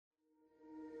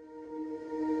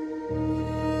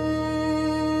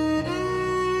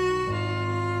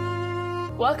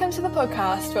Welcome to the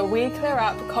podcast where we clear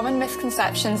up common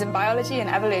misconceptions in biology and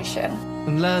evolution.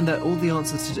 And learn that all the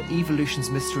answers to evolution's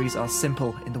mysteries are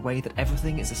simple in the way that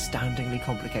everything is astoundingly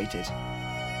complicated.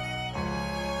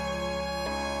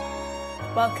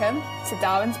 Welcome to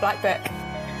Darwin's Black Book.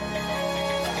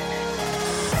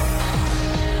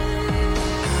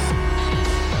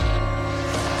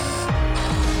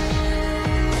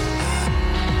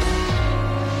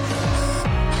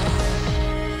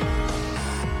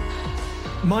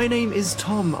 My name is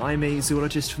Tom. I'm a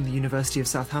zoologist from the University of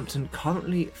Southampton,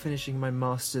 currently finishing my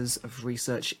Masters of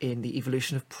Research in the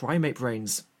evolution of primate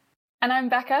brains. And I'm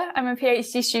Becca. I'm a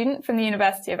PhD student from the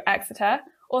University of Exeter,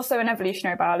 also in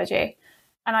evolutionary biology.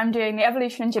 And I'm doing the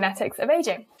evolution and genetics of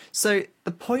ageing. So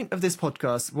the point of this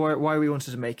podcast, why we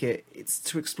wanted to make it, it's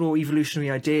to explore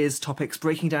evolutionary ideas, topics,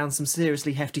 breaking down some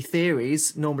seriously hefty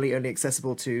theories, normally only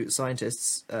accessible to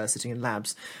scientists sitting in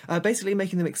labs, basically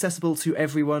making them accessible to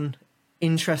everyone,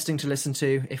 interesting to listen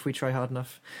to if we try hard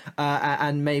enough,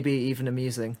 and maybe even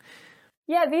amusing.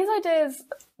 Yeah, these ideas,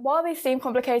 while they seem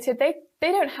complicated, they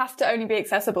don't have to only be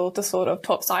accessible to sort of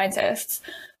top scientists.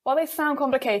 While they sound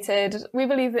complicated, we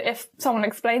believe that if someone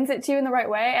explains it to you in the right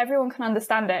way, everyone can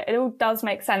understand it. It all does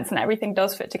make sense and everything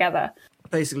does fit together.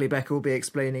 Basically, Becca will be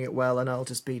explaining it well and I'll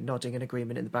just be nodding in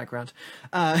agreement in the background.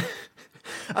 But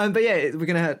yeah, we're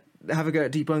going to have a go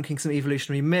at debunking some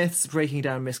evolutionary myths, breaking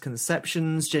down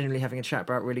misconceptions, generally having a chat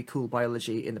about really cool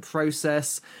biology in the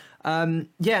process. And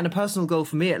a personal goal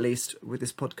for me, at least, with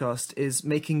this podcast is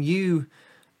making you,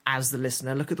 as the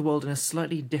listener, look at the world in a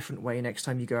slightly different way next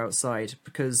time you go outside,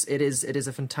 because it is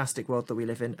a fantastic world that we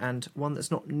live in and one that's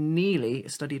not nearly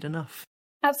studied enough.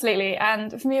 Absolutely.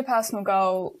 And for me, a personal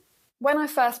goal, when I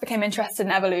first became interested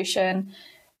in evolution,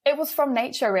 it was from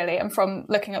nature, really, and from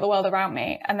looking at the world around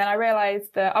me. And then I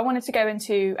realised that I wanted to go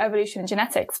into evolution and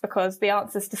genetics because the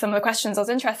answers to some of the questions I was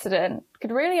interested in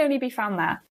could really only be found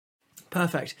there.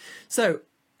 Perfect. So,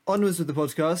 onwards with the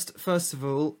podcast. First of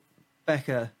all,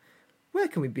 Becca, where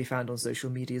can we be found on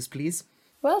social medias, please?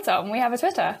 Well, Tom, we have a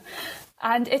Twitter,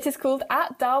 and it is called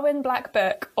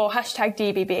 @DarwinBlackBook or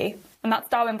 #DBB. And that's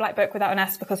Darwin Black Book without an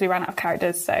S because we ran out of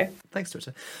characters, so... Thanks,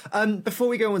 Twitter. Before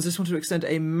we go on, I just want to extend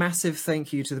a massive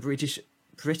thank you to the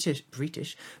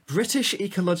British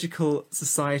Ecological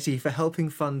Society for helping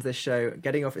fund this show,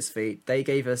 getting off its feet. They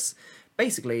gave us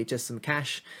basically just some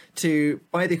cash to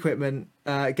buy the equipment,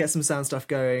 get some sound stuff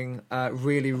going.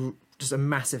 Really, just a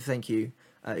massive thank you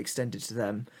extended to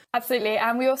them. Absolutely.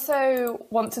 And we also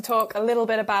want to talk a little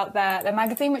bit about their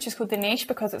magazine, which is called The Niche,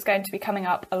 because it's going to be coming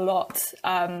up a lot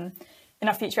in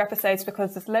our future episodes,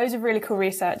 because there's loads of really cool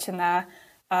research in there,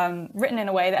 written in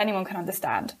a way that anyone can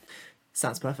understand.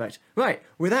 Sounds perfect. Right,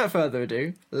 without further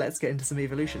ado, let's get into some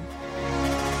evolution.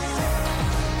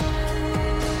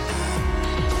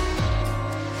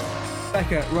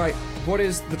 Becca, right, what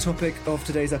is the topic of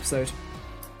today's episode?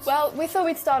 Well, we thought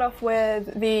we'd start off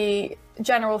with the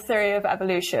general theory of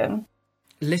evolution.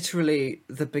 Literally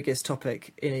the biggest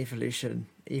topic in evolution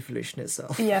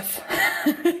itself. Yes.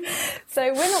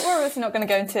 So we're obviously not going to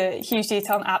go into huge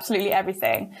detail on absolutely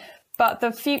everything, but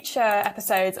the future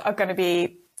episodes are going to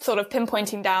be sort of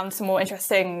pinpointing down some more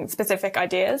interesting specific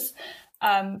ideas.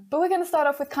 But we're going to start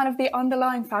off with kind of the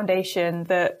underlying foundation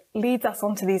that leads us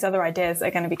onto these other ideas that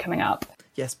are going to be coming up.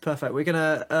 Yes, perfect. We're going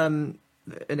to...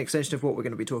 an extension of what we're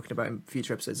going to be talking about in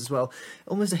future episodes as well.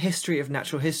 Almost a history of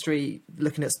natural history,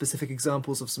 looking at specific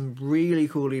examples of some really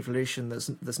cool evolution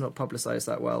that's not publicised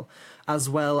that well as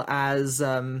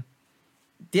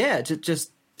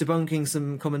just debunking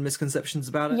some common misconceptions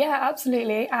about it. Yeah,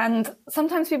 absolutely. And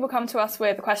sometimes people come to us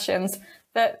with questions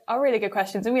that are really good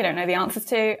questions and we don't know the answers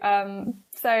to.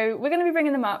 So we're going to be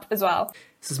bringing them up as well.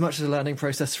 It's as much a learning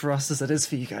process for us as it is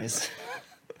for you guys.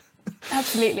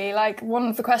 Absolutely. Like, one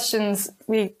of the questions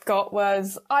we got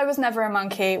was, I was never a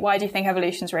monkey, why do you think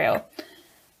evolution's real?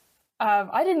 I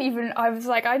was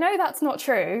like, I know that's not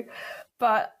true,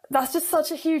 but that's just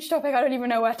such a huge topic, I don't even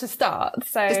know where to start.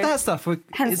 So it's that stuff we're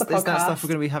going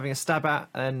to be having a stab at,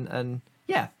 and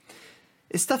yeah.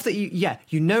 It's stuff that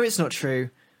you know it's not true,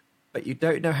 but you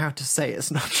don't know how to say it's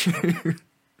not true.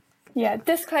 Yeah,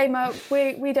 disclaimer,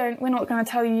 we're not going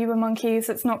to tell you were monkeys.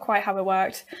 It's not quite how it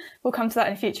worked. We'll come to that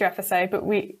in a future episode, but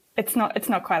it's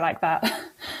not quite like that.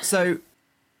 So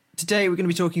today we're going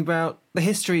to be talking about the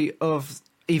history of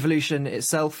evolution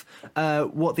itself,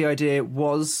 what the idea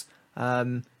was,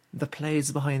 the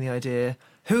players behind the idea,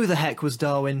 who the heck was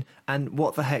Darwin, and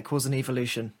what the heck was an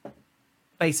evolution.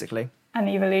 Basically. An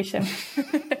evolution.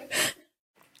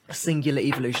 A singular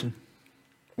evolution.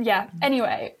 Yeah,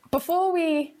 anyway, before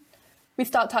we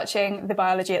start touching the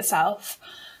biology itself,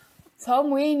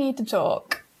 Tom, we need to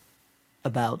talk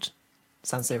about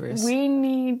Sounds serious. We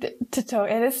need to talk,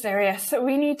 it is serious.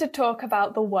 We need to talk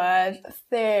about the word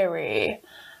theory.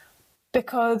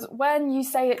 Because when you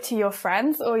say it to your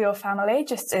friends or your family,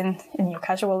 just in your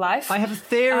casual life. I have a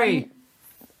theory.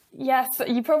 Yes,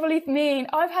 you probably mean,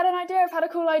 I've had an idea, I've had a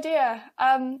cool idea.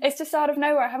 It's just out of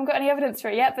nowhere, I haven't got any evidence for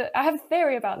it yet, but I have a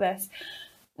theory about this.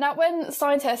 Now, when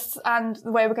scientists, and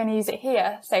the way we're going to use it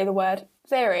here, say the word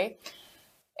theory,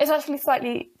 it's actually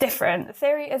slightly different.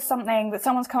 Theory is something that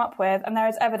someone's come up with and there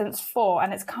is evidence for,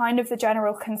 and it's kind of the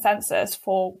general consensus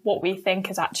for what we think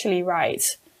is actually right.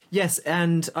 Yes,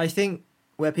 and I think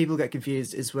where people get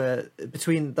confused is where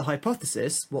between the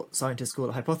hypothesis, what scientists call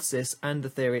a hypothesis, and the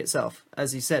theory itself.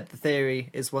 As you said, the theory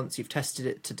is once you've tested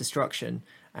it to destruction,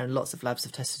 and lots of labs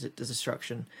have tested it to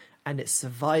destruction, and it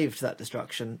survived that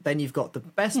destruction, then you've got the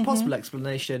best possible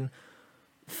explanation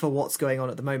for what's going on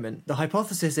at the moment. The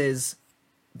hypothesis is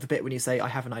the bit when you say, I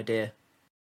have an idea.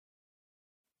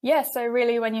 Yeah, so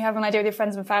really when you have an idea with your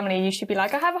friends and family, you should be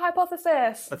like, I have a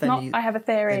hypothesis, But then not I have a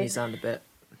theory. Then you sound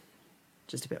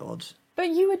just a bit odd. But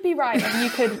you would be right,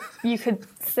 and you could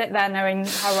sit there knowing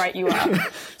how right you are.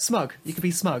 Smug. You could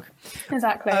be smug.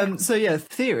 Exactly. So yeah,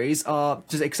 theories are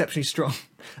just exceptionally strong.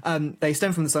 They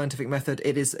stem from the scientific method.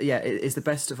 It is the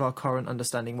best of our current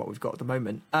understanding what we've got at the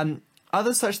moment.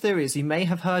 Other such theories you may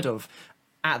have heard of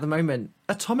at the moment: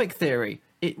 atomic theory.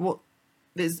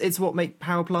 It's what make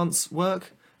power plants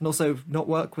work and also not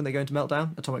work when they go into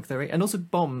meltdown. Atomic theory, and also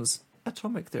bombs.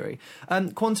 Atomic theory.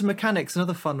 Quantum mechanics,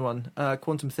 another fun one.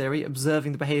 Quantum theory,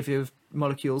 observing the behaviour of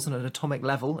molecules on an atomic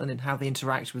level and in how they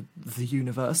interact with the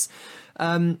universe.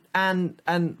 And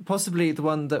possibly the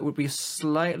one that would be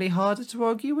slightly harder to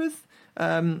argue with,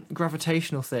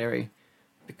 gravitational theory.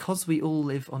 Because we all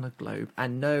live on a globe.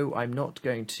 And no, I'm not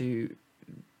going to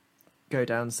go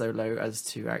down so low as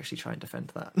to actually try and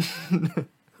defend that.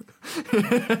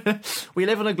 We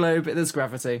live on a globe, there's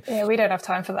gravity. Yeah, we don't have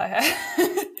time for that here.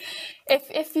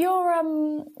 If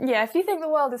you're if you think the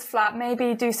world is flat,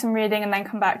 maybe do some reading and then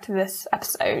come back to this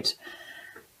episode.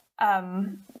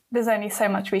 There's only so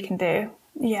much we can do.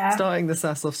 Yeah. Starting the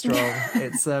sass off strong.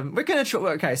 It's we're gonna try.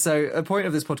 Okay, so a point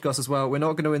of this podcast as well. We're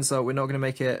not going to insult. We're not going to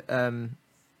make it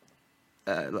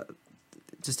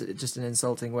just an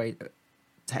insulting way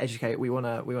to educate. We want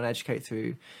to educate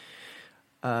through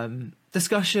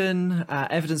discussion,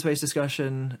 evidence-based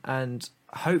discussion, and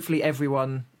hopefully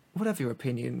everyone, whatever your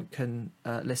opinion, can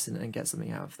listen and get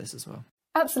something out of this as well.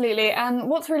 Absolutely. And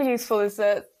what's really useful is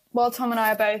that while Tom and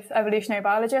I are both evolutionary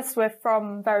biologists, we're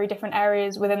from very different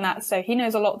areas within that. So he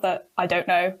knows a lot that I don't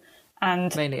know.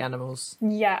 And mainly animals.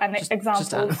 Yeah, and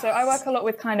examples. So I work a lot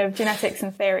with kind of genetics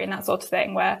and theory and that sort of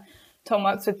thing, where Tom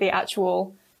works with the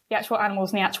actual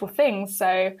animals and the actual things.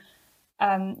 So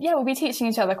we'll be teaching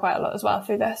each other quite a lot as well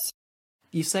through this.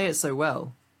 You say it so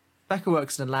well. Becca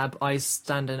works in a lab, I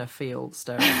stand in a field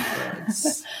staring at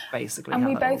birds, basically. And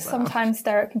we both sometimes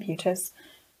stare at computers.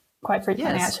 Quite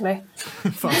frequently, actually.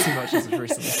 Far too much as of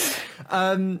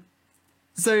recently.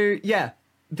 So, yeah,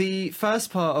 the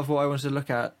first part of what I wanted to look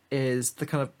at is the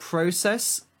kind of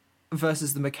process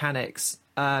versus the mechanics.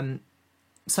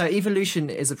 So evolution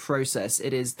is a process.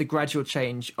 It is the gradual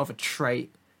change of a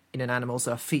trait in an animal,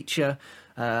 so a feature,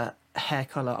 hair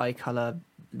colour, eye colour,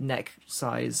 neck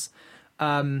size.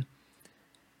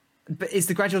 But it's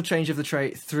the gradual change of the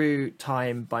trait through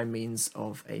time by means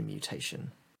of a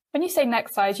mutation. When you say neck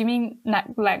size, you mean neck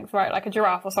length, right? Like a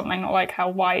giraffe or something, not like how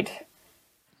wide?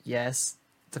 Yes.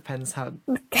 Depends how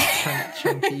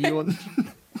chunky you want.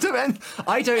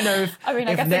 I don't know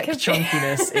if neck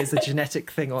chunkiness is a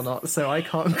genetic thing or not, so I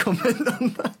can't comment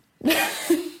on that.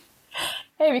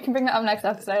 Hey, we can bring that up next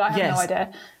episode. I have no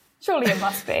idea. Surely it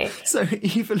must be. So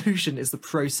evolution is the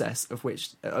process of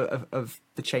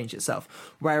the change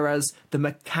itself, whereas the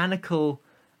mechanical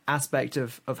aspect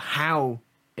of how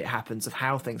it happens, of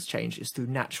how things change, is through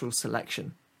natural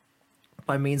selection,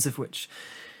 by means of which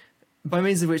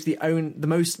the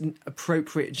most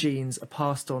appropriate genes are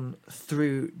passed on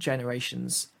through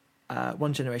generations.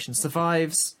 One generation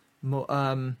survives more,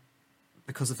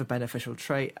 because of a beneficial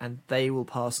trait, and they will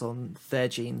pass on their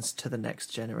genes to the next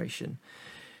generation.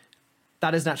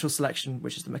 That is natural selection,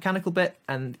 which is the mechanical bit,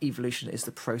 and evolution is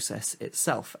the process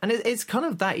itself. And it's kind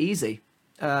of that easy.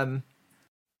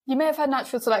 You may have heard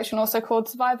natural selection also called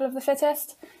survival of the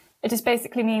fittest. It just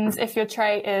basically means if your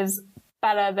trait is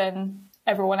better than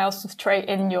everyone else's trait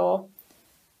in your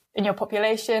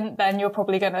population, then you're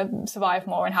probably going to survive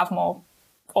more and have more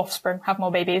offspring, have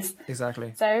more babies.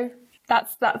 Exactly. So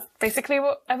that's basically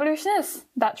what evolution is.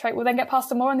 That trait will then get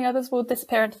passed on more and the others will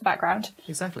disappear into the background.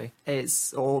 Exactly.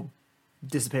 Or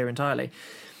disappear entirely.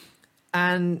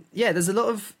 And yeah, there's a lot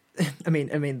of I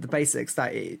mean, the basics,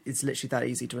 that it's literally that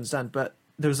easy to understand. But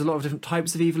there's a lot of different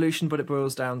types of evolution, but it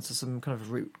boils down to some kind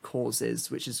of root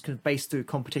causes, which is kind of based through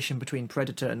competition between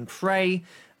predator and prey,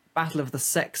 battle of the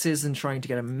sexes and trying to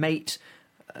get a mate.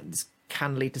 This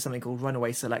can lead to something called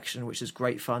runaway selection, which is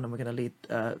great fun, and we're going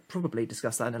to probably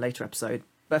discuss that in a later episode.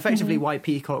 But effectively, why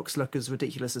peacocks look as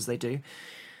ridiculous as they do.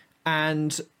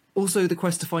 And also the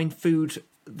quest to find food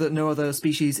that no other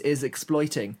species is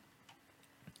exploiting.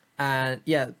 And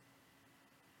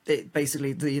it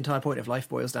basically, the entire point of life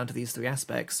boils down to these three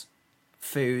aspects: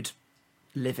 food,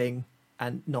 living,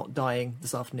 and not dying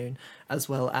this afternoon, as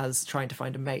well as trying to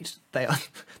find a mate.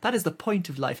 That is the point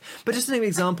of life. But just to name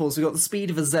examples, we've got the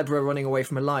speed of a zebra running away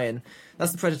from a lion.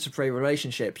 That's the predator-prey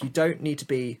relationship. You don't need to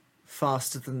be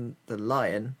faster than the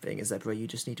lion, being a zebra. You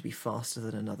just need to be faster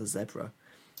than another zebra.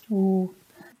 Ooh.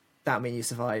 That means you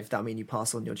survive. That means you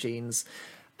pass on your genes.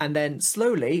 And then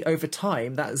slowly, over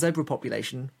time, that zebra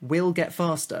population will get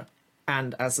faster.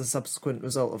 And as a subsequent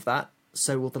result of that,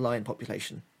 so will the lion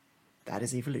population. That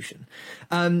is evolution.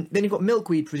 Then you've got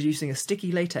milkweed producing a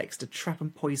sticky latex to trap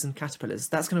and poison caterpillars.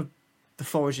 That's kind of the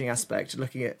foraging aspect,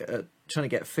 looking at trying to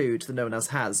get food that no one else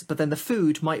has. But then the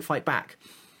food might fight back.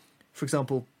 For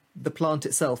example, the plant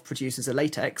itself produces a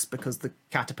latex because the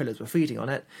caterpillars were feeding on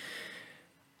it.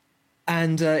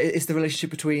 And it's the relationship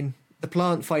between the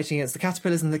plant fighting against the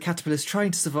caterpillars and the caterpillars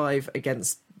trying to survive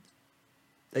against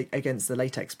the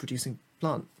latex producing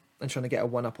plant and trying to get a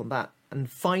one-up on that. And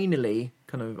finally,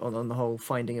 kind of on the whole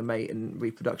finding a mate and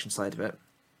reproduction side of it,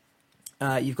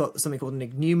 you've got something called an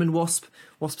ichneumon wasp.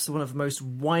 Wasps are one of the most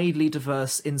widely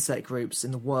diverse insect groups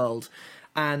in the world.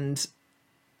 And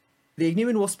the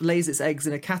ichneumon wasp lays its eggs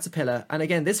in a caterpillar. And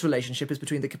again, this relationship is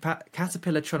between the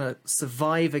caterpillar trying to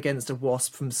survive against a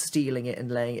wasp from stealing it and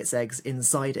laying its eggs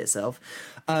inside itself.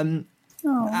 You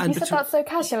said that so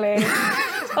casually.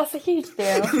 That's a huge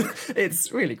deal.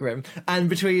 It's really grim. And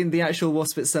between the actual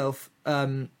wasp itself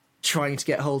trying to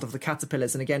get hold of the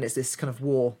caterpillars, and again, it's this kind of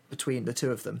war between the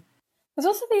two of them. There's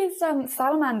also these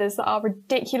salamanders that are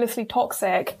ridiculously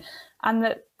toxic, and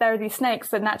that there are these snakes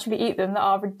that naturally eat them that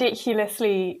are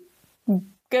ridiculously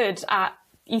good at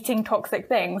eating toxic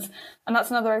things. And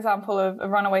that's another example of a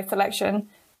runaway selection.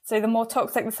 So the more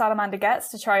toxic the salamander gets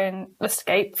to try and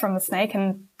escape from the snake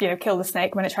and, kill the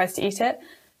snake when it tries to eat it,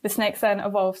 the snakes then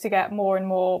evolve to get more and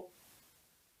more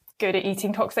good at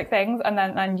eating toxic things. And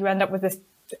then you end up with this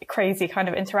crazy kind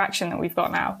of interaction that we've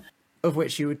got now. Of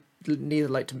which you would neither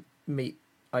like to meet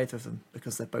either of them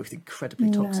because they're both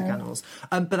incredibly toxic animals.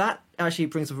 But that actually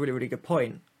brings up a really, really good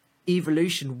point.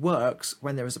 Evolution works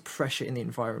when there is a pressure in the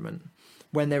environment.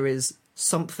 When there is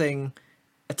something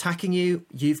attacking you,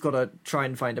 you've got to try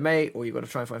and find a mate, or you've got to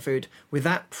try and find food. With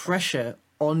that pressure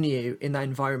on you in that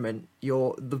environment,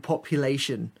 the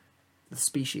population, the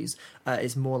species,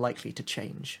 is more likely to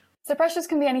change. So pressures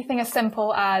can be anything as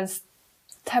simple as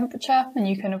temperature, and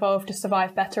you can evolve to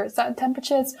survive better at certain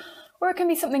temperatures, or it can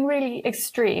be something really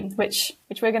extreme, which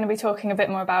we're going to be talking a bit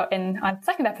more about in our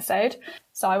second episode,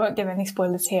 so I won't give any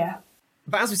spoilers here.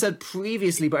 But as we said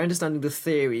previously, by understanding the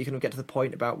theory, you can get to the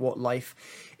point about what life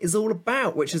is all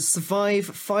about, which is survive,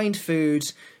 find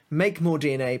food, make more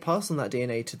DNA, pass on that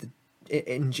DNA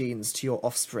in genes to your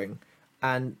offspring.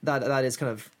 And that is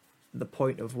kind of the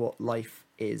point of what life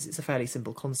is. It's a fairly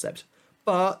simple concept.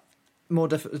 But more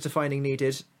defining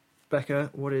needed. Becca,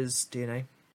 what is DNA?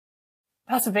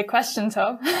 That's a big question,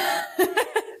 Tom.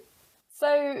 So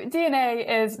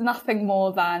DNA is nothing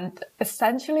more than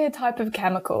essentially a type of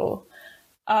chemical.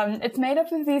 It's made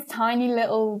up of these tiny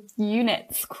little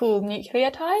units called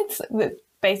nucleotides that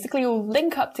basically all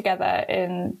link up together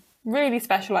in really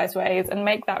specialised ways and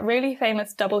make that really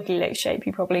famous double helix shape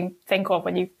you probably think of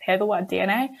when you hear the word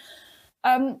DNA.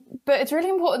 But it's really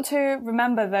important to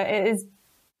remember that it is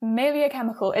merely a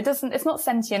chemical. It's not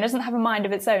sentient, it doesn't have a mind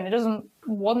of its own, it doesn't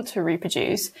want to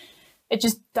reproduce. It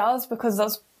just does because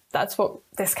that's what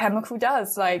this chemical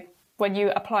does. Like when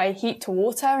you apply heat to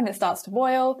water and it starts to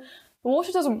boil, the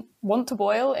water doesn't want to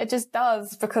boil, it just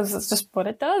does because it's just what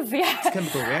it does. Yeah. It's a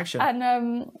chemical reaction. And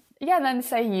and then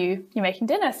say you're making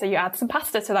dinner, so you add some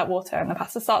pasta to that water and the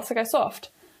pasta starts to go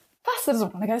soft. Pasta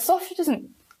doesn't want to go soft, it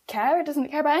doesn't care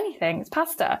about anything, it's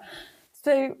pasta.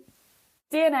 So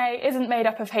DNA isn't made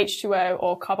up of H2O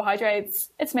or carbohydrates,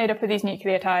 it's made up of these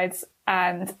nucleotides,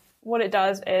 and what it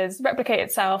does is replicate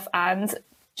itself and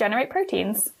generate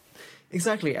proteins.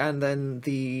 Exactly, and then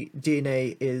the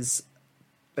DNA is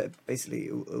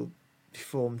basically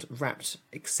wrapped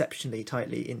exceptionally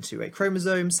tightly into a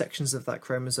chromosome. Sections of that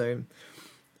chromosome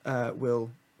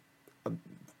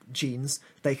genes,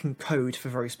 they can code for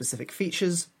very specific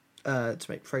features to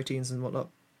make proteins and whatnot.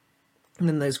 And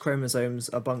then those chromosomes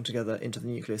are bunged together into the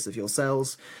nucleus of your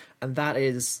cells, and that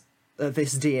is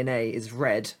this DNA is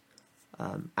read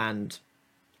and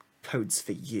codes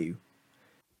for you.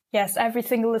 Yes, every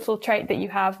single little trait that you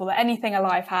have, or that anything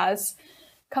alive has,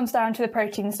 comes down to the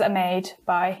proteins that are made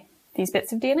by these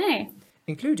bits of DNA.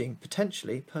 Including,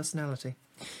 potentially, personality.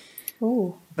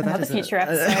 Ooh, but another future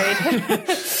episode.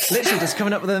 Literally just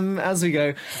coming up with them as we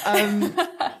go.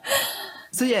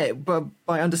 So yeah, but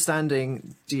by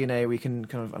understanding DNA, we can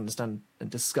kind of understand and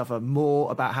discover more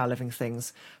about how living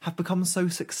things have become so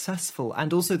successful,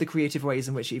 and also the creative ways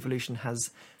in which evolution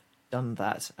has done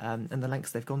that, and the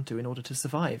lengths they've gone to in order to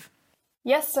survive.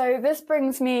 Yes, so this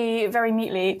brings me very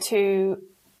neatly to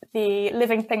the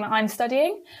living thing that I'm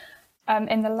studying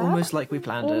in the lab. Almost like we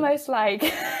planned it. Almost like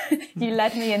you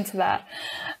led me into that.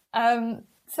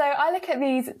 So I look at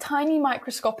these tiny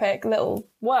microscopic little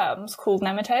worms called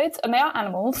nematodes, and they are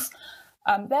animals.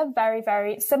 They're very,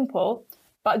 very simple,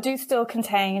 but do still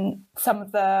contain some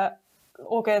of the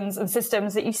organs and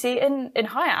systems that you see in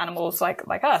higher animals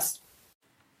like us.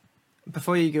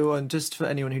 Before you go on, just for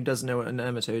anyone who doesn't know what a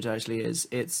nematode actually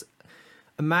is,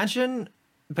 imagine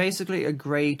basically a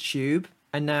grey tube,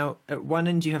 and now at one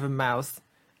end you have a mouth,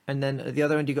 and then at the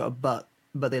other end you got a butt,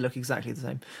 but they look exactly the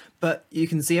same. But you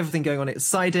can see everything going on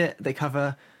inside it. They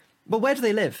cover... Well, where do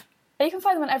they live? You can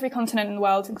find them on every continent in the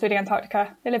world, including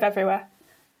Antarctica. They live everywhere.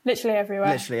 Literally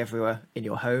everywhere. Literally everywhere. In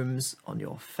your homes, on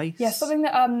your face. Yeah, something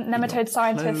that nematode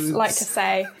scientists like to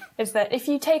say is that if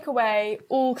you take away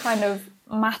all kind of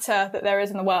matter that there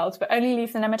is in the world, but only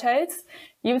leave the nematodes,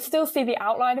 you would still see the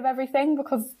outline of everything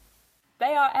because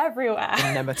they are everywhere. The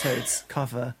nematodes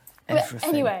cover everything. But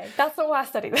anyway, that's not why I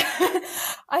study them.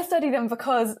 I study them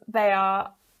because they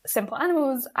are simple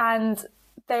animals, and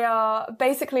they are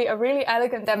basically a really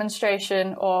elegant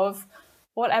demonstration of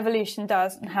what evolution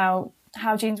does and how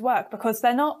genes work, because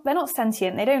they're not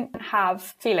sentient. They don't have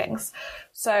feelings.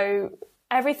 So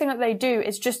everything that they do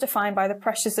is just defined by the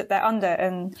pressures that they're under,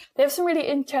 and they have some really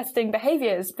interesting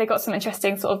behaviours. They've got some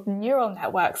interesting sort of neural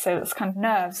networks, so it's kind of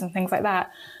nerves and things like that.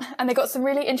 And they've got some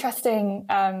really interesting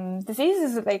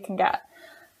diseases that they can get.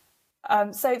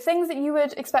 So things that you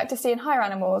would expect to see in higher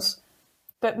animals,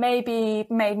 but may be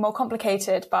made more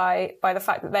complicated by the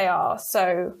fact that they are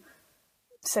so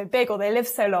big, or they live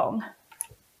so long.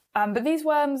 But these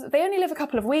worms, they only live a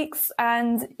couple of weeks,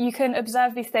 and you can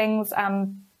observe these things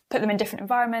and put them in different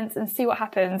environments and see what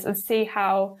happens, and see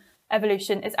how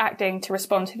evolution is acting to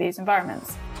respond to these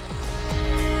environments.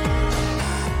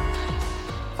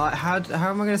 How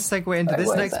am I going to segue into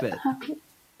this next bit?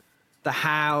 The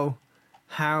how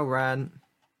ran.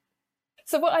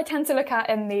 So what I tend to look at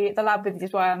in the lab with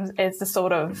these worms is the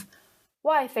sort of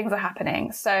why things are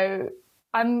happening. So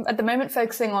I'm at the moment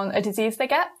focusing on a disease they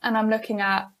get, and I'm looking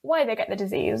at why they get the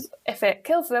disease. If it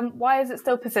kills them, why is it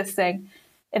still persisting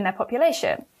in their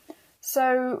population?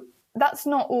 So that's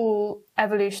not all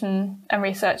evolution and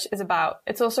research is about.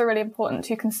 It's also really important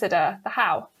to consider the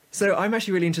how. So I'm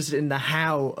actually really interested in the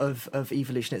how of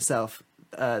evolution itself.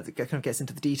 That kind of gets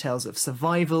into the details of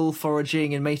survival,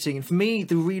 foraging and mating. And for me,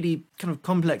 the really kind of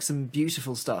complex and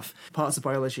beautiful stuff, parts of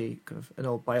biology, kind of an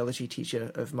old biology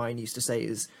teacher of mine used to say,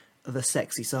 is the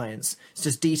sexy science. It's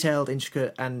just detailed,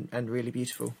 intricate and really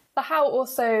beautiful. The how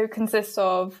also consists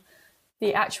of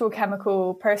the actual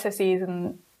chemical processes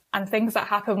and things that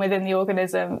happen within the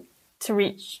organism to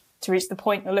reach the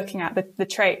point you're looking at, the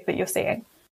trait that you're seeing.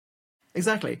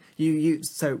 Exactly.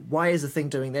 So why is the thing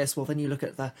doing this? Well, then you look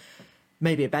at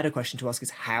maybe a better question to ask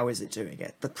is how is it doing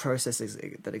it? The process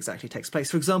that exactly takes place.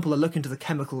 For example, I look into the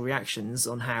chemical reactions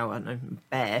on how a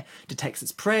bear detects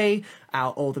its prey,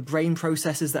 or the brain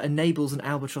processes that enables an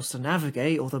albatross to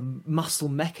navigate, or the muscle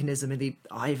mechanism in the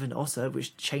eye of an otter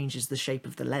which changes the shape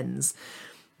of the lens,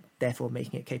 therefore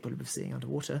making it capable of seeing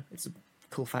underwater. It's a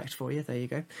cool fact for you. There you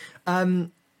go.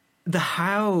 The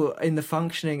how in the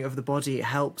functioning of the body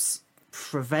helps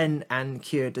prevent and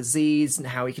cure disease, and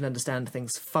how we can understand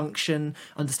things function.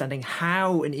 Understanding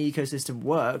how an ecosystem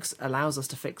works allows us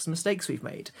to fix mistakes we've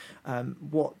made.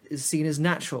 What is seen as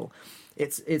natural.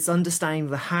 It's understanding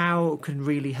the how can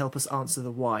really help us answer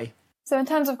the why. So in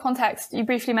terms of context, you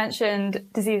briefly mentioned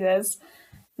diseases.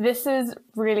 This is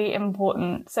really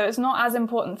important. So it's not as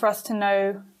important for us to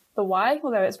know the why,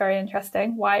 although it's very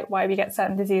interesting, why we get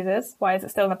certain diseases, why is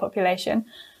it still in the population.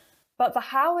 But the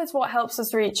how is what helps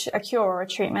us reach a cure or a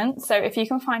treatment. So if you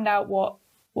can find out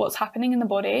what's happening in the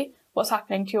body, what's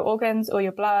happening to your organs or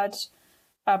your blood,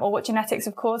 or what genetics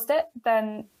have caused it,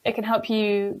 then it can help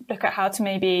you look at how to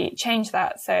maybe change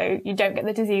that so you don't get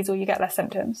the disease or you get less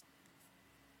symptoms.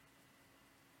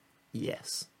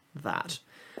 Yes, that.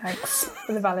 Thanks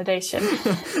for the validation.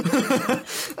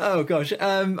 Oh gosh,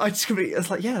 I just completely. It's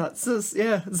like, yeah, that's just,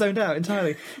 yeah, zoned out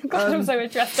entirely. God, I'm so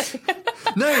interesting.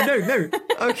 No.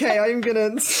 Okay, I'm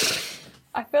gonna.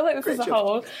 I feel like this is a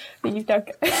hole that you've dug.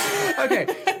 Okay.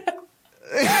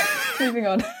 Moving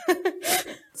on.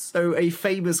 So a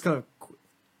famous kind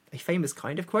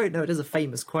of quote. No, it is a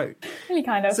famous quote. Really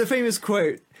kind of. So a famous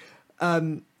quote.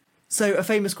 So a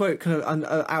famous quote kind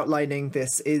of outlining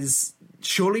this is,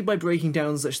 surely by breaking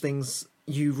down such things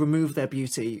you remove their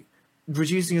beauty,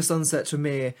 reducing a sunset to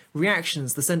mere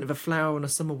reactions, the scent of a flower on a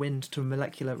summer wind to a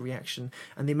molecular reaction,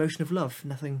 and the emotion of love,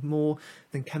 nothing more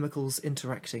than chemicals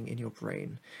interacting in your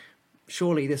brain.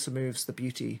 Surely this removes the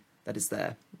beauty that is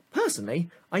there. Personally,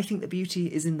 I think the beauty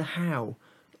is in the how.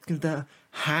 The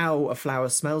how a flower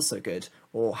smells so good,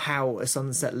 or how a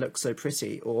sunset looks so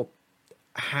pretty, or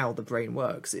how the brain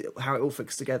works, how it all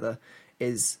fits together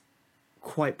is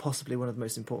quite possibly one of the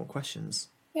most important questions.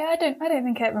 Yeah, I don't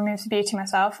think it removes the beauty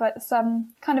myself. It's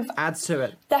kind of adds to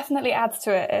it. Definitely adds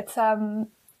to it. It's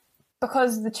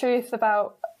because the truth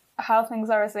about how things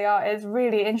are as they are is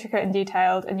really intricate and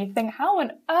detailed, and you think, how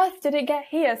on earth did it get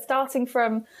here? Starting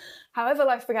from however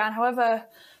life began, however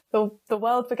the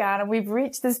world began, and we've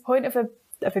reached this point of a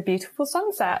beautiful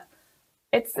sunset.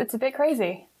 It's a bit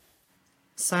crazy.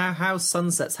 So how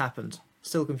sunsets happened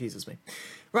still confuses me.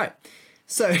 Right.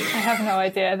 So I have no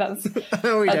idea. That's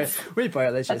we're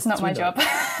biologists. That's not my job.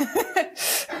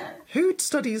 Who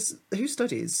studies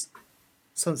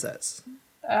sunsets?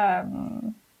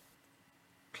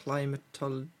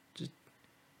 Climatologist,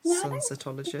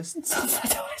 sunsetologist.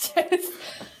 Sunsetologist.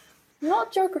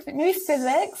 Not geography. Maybe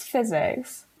physics.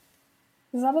 Physics.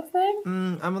 Is that a thing?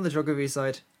 I'm on the geography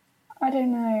side. I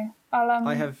don't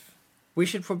know. We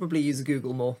should probably use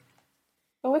Google more.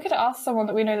 Well, we could ask someone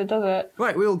that we know that does it.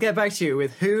 Right, we'll get back to you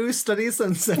with who studies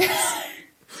sunsets.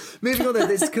 Moving on,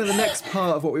 this is kind of the next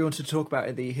part of what we wanted to talk about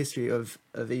in the history of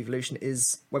evolution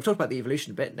is... Well, we've talked about the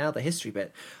evolution bit, now the history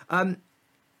bit.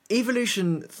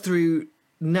 Evolution through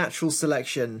natural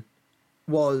selection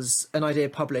was an idea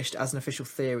published as an official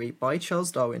theory by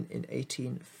Charles Darwin in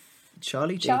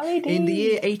Charlie D. In the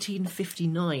year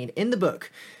 1859, in the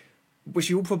book,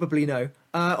 which you all probably know,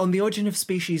 on the origin of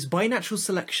species by natural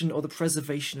selection or the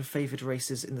preservation of favoured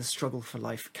races in the struggle for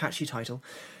life. Catchy title.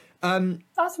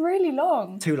 That's really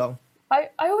long. Too long. I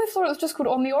always thought it was just called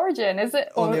On the Origin. Is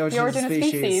it? On the Origin of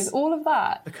Species. All of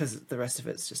that. Because the rest of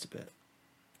it's just a bit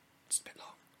long.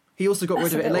 He also got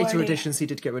rid of it. In later editions, he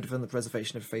did get rid of the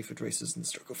preservation of favoured races in the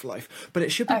struggle for life. But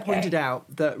it should be pointed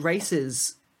out that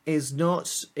races is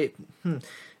not...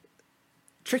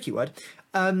 tricky word.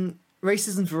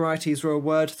 Races and varieties were a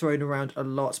word thrown around a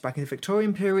lot back in the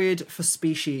Victorian period. For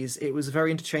species, it was very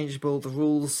interchangeable. The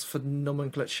rules for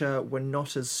nomenclature were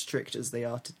not as strict as they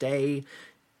are today.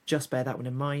 Just bear that one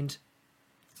in mind.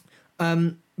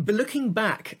 But looking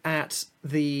back at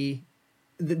the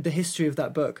history of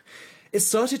that book, it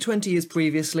started 20 years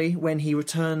previously when he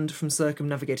returned from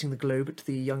circumnavigating the globe at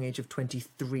the young age of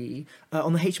 23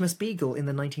 on the HMS Beagle in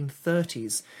the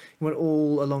 1930s. He went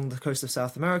all along the coast of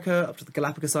South America, up to the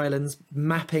Galapagos Islands,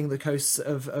 mapping the coasts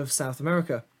of South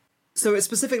America. So it's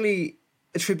specifically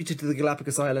attributed to the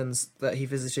Galapagos Islands that he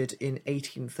visited in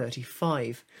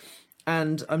 1835.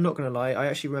 And I'm not going to lie, I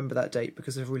actually remember that date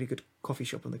because of a really good coffee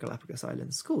shop on the Galapagos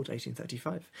Islands called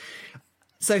 1835.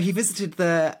 So he visited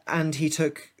there and he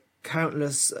took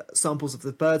countless samples of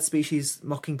the bird species,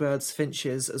 mockingbirds,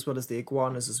 finches, as well as the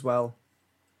iguanas as well,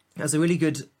 as a really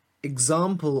good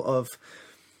example of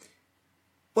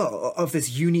this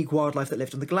unique wildlife that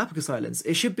lived on the Galapagos Islands.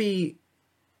 It should be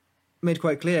made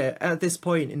quite clear at this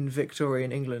point in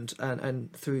Victorian England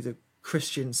and through the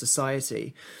Christian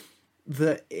society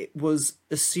that it was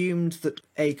assumed that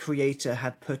a creator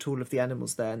had put all of the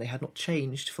animals there and they had not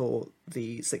changed for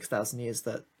the 6,000 years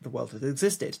that the world had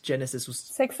existed. Genesis was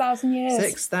 6,000 years.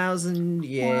 6,000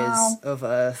 years of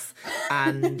Earth,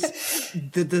 and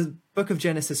the book of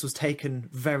Genesis was taken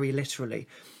very literally,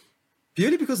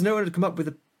 purely because no one had come up with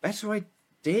a better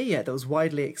idea yet that was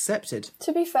widely accepted.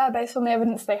 To be fair, based on the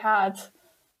evidence they had,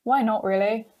 why not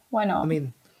really? Why not? I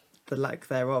mean, the lack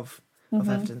thereof of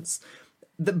evidence.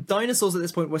 The dinosaurs at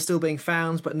this point were still being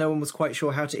found, but no one was quite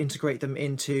sure how to integrate them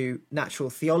into natural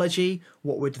theology,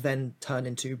 what would then turn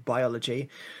into biology.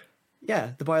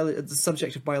 Yeah, the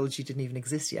subject of biology didn't even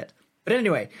exist yet. But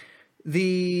anyway,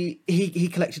 he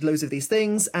collected loads of these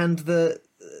things, and the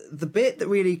bit that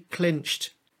really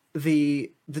clinched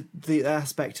the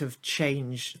aspect of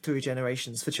change through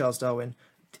generations for Charles Darwin,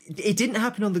 it didn't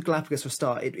happen on the Galapagos for a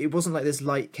start. It wasn't like this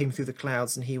light came through the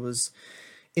clouds and he was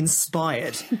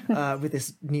inspired with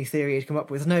this new theory he'd come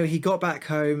up with. No, he got back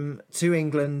home to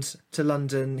England, to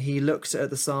London. He looked at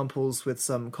the samples with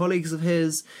some colleagues of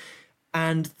his,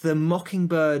 and the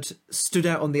mockingbird stood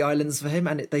out on the islands for him,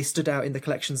 and they stood out in the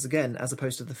collections again, as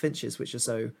opposed to the finches, which are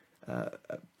so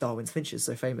Darwin's finches,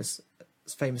 so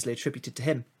famously attributed to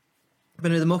him.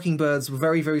 But no, the mockingbirds were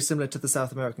very, very similar to the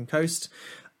South American coast,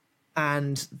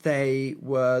 and they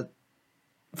were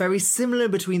very similar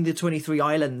between the 23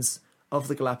 islands of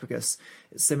the Galapagos.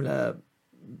 Similar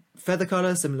feather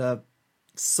colour, similar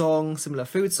song, similar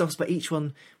food source, but each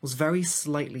one was very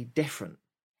slightly different.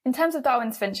 In terms of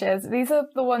Darwin's finches, these are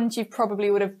the ones you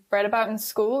probably would have read about in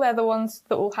school. They're the ones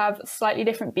that all have slightly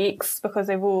different beaks because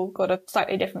they've all got a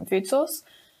slightly different food source.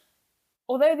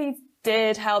 Although these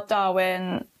did help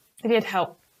Darwin, they did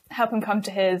help him come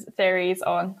to his theories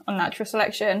on natural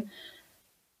selection.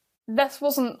 This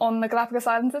wasn't on the Galapagos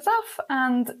Islands itself,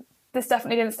 and this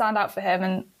definitely didn't stand out for him.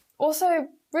 And also,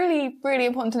 really, really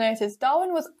important to notice,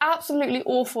 Darwin was absolutely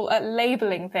awful at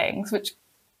labelling things, which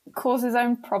cause his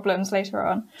own problems later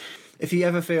on. If you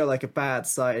ever feel like a bad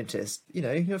scientist,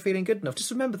 you're not feeling good enough,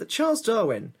 just remember that Charles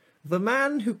Darwin, the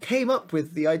man who came up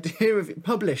with the idea of it,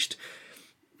 published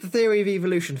the theory of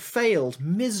evolution, failed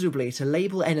miserably to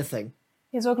label anything.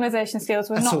 His organisation skills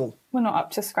were not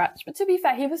up to scratch. But to be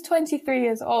fair, he was 23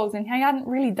 years old and he hadn't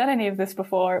really done any of this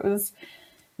before. It was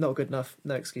not good enough.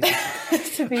 No excuses.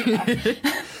 To be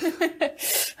fair.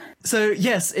 So,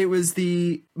 yes, it was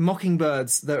the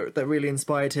mockingbirds that really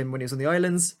inspired him when he was on the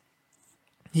islands.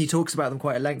 He talks about them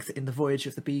quite at length in The Voyage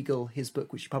of the Beagle, his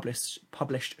book, which he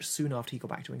published soon after he got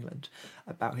back to England,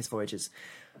 about his voyages.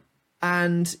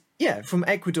 And, yeah, from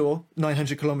Ecuador,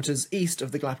 900 kilometres east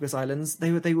of the Galapagos Islands,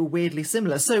 they were weirdly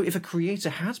similar. So if a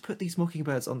creator had put these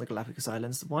mockingbirds on the Galapagos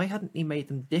Islands, why hadn't he made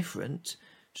them different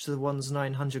to the ones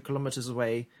 900 kilometres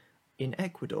away in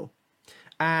Ecuador?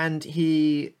 And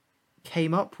he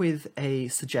came up with a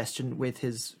suggestion with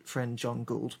his friend John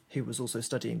Gould, who was also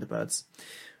studying the birds,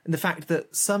 and the fact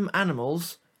that some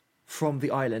animals from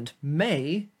the island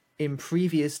may, in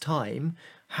previous time,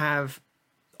 have,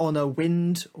 on a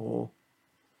wind or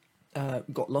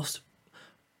got lost,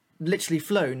 literally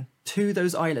flown to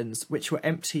those islands which were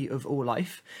empty of all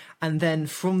life, and then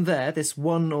from there, this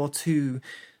one or two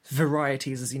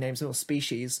varieties, as he names them, or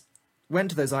species,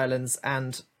 went to those islands,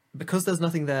 and because there's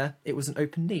nothing there, it was an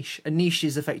open niche. A niche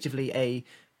is effectively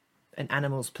an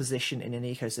animal's position in an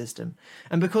ecosystem.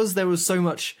 And because there was so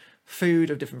much food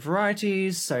of different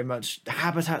varieties, so much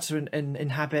habitat to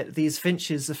inhabit, these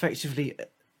finches effectively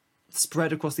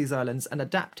spread across these islands and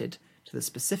adapted to the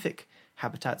specific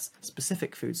habitats,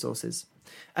 specific food sources.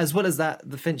 As well as that,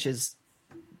 the finches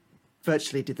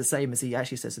virtually did the same, as he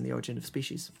actually says in The Origin of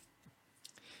Species.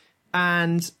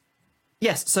 And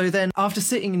yes, so then after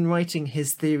sitting and writing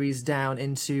his theories down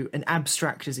into an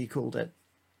abstract, as he called it,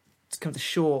 it's kind of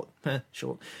short,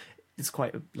 it's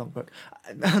quite a long book,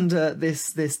 and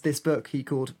this book he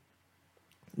called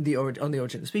On the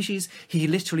Origin of Species, he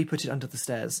literally put it under the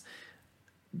stairs.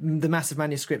 The massive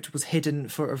manuscript was hidden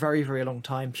for a very, very long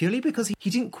time, purely because he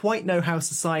didn't quite know how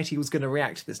society was going to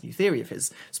react to this new theory of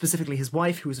his. Specifically, his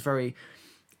wife, who was a very,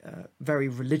 very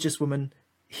religious woman,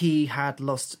 he had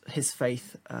lost his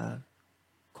faith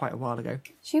quite a while ago.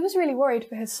 She was really worried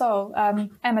for his soul.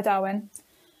 Emma Darwin,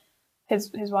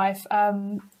 his wife.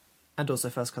 And also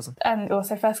first cousin.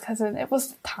 It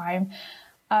was time.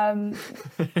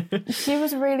 She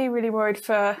was really, really worried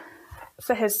for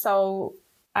his soul,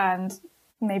 and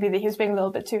maybe that he was being a little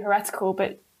bit too heretical,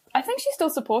 but I think she still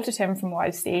supported him from what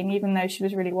I've seen, even though she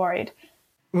was really worried.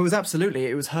 Well,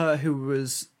 it was her who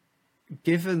was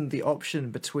given the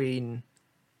option between,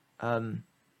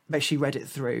 she read it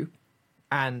through,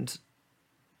 and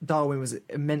Darwin was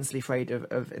immensely afraid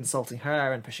of insulting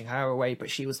her and pushing her away, but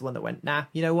she was the one that went, nah,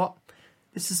 you know what?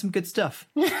 This is some good stuff.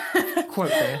 Quote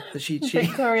there that she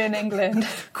Victorian England.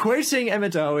 Quoting Emma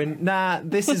Darwin, nah,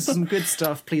 this is some good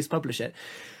stuff, please publish it.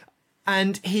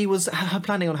 And he was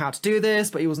planning on how to do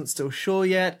this, but he wasn't still sure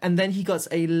yet. And then he got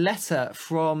a letter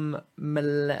from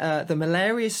the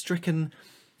malaria-stricken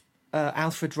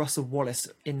Alfred Russel Wallace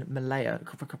in Malaya,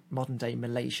 modern-day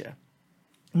Malaysia.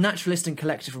 Naturalist and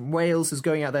collector from Wales, who's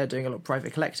going out there doing a lot of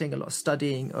private collecting, a lot of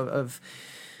studying of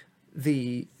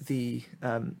these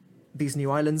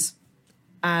new islands.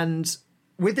 And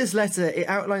with this letter, it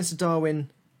outlines to Darwin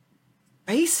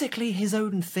basically his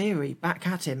own theory back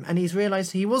at him, and he's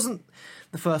realised he wasn't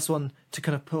the first one to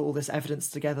kind of put all this evidence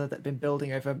together that had been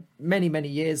building over many, many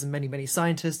years and many, many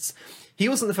scientists. He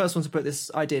wasn't the first one to put this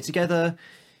idea together.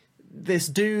 This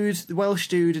dude, the Welsh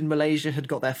dude in Malaysia, had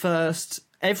got there first.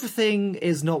 Everything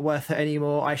is not worth it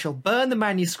anymore. I shall burn the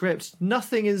manuscript.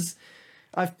 Nothing is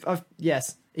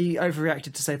Yes, he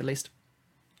overreacted to say the least.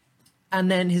 And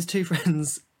then his two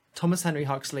friends, Thomas Henry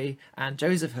Huxley and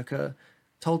Joseph Hooker,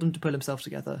 told him to pull himself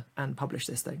together and publish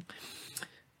this thing.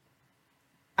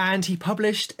 And he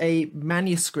published a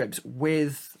manuscript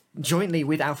jointly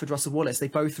with Alfred Russel Wallace. They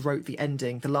both wrote the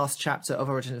ending. The last chapter of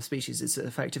Origin of Species is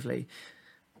effectively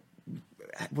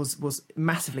was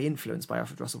massively influenced by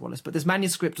Alfred Russel Wallace. But this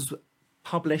manuscript was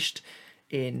published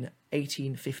in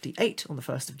 1858 on the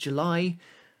 1st of July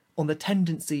on the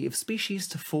tendency of species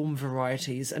to form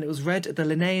varieties, and it was read at the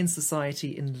Linnaean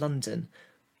Society in London.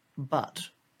 But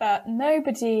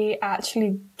nobody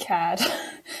actually cared.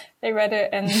 They read it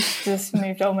and just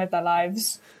moved on with their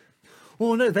lives.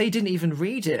 Well, no, they didn't even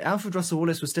read it. Alfred Russel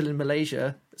Wallace was still in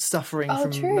Malaysia, suffering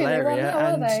from malaria,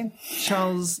 and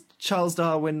Charles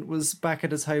Darwin was back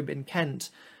at his home in Kent,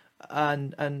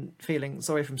 and feeling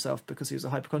sorry for himself because he was a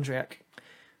hypochondriac.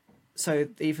 So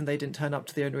even they didn't turn up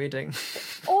to the own reading.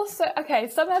 Also, okay,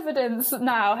 some evidence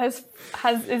now is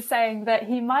saying that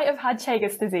he might have had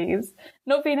Chagas disease.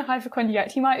 Not being a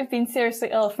hypochondriac, he might have been seriously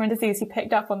ill from a disease he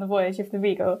picked up on the voyage of the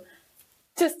Beagle.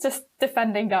 Just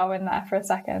defending Darwin there for a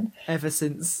second. Ever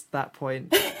since that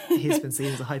point, he's been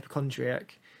seen as a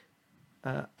hypochondriac.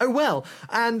 And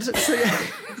so yeah.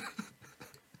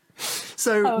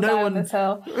 So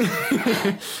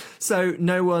So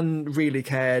no one really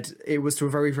cared. It was to a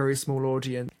very, very small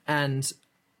audience. And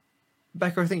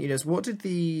Becca, I think you know, what did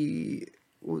the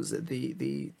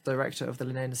director of the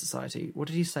Linnaean Society, what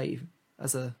did he say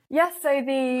as a... Yes, so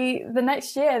the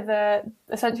next year,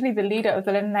 essentially the leader of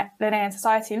the Linnaean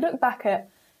Society looked back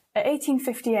at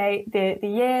 1858, the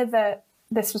year that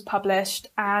this was published,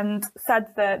 and said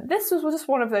that this was just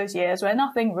one of those years where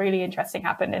nothing really interesting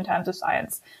happened in terms of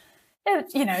science.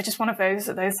 It, just one of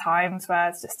those times where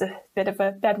it's just a bit of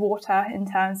a dead water in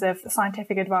terms of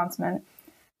scientific advancement.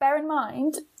 Bear in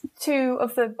mind, two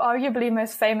of the arguably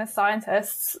most famous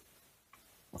scientists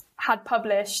had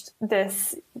published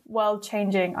this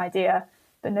world-changing idea,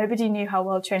 but nobody knew how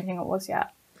world-changing it was yet.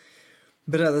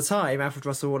 But at the time, Alfred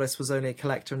Russel Wallace was only a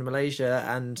collector in Malaysia,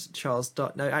 and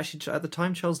at the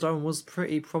time Charles Darwin was a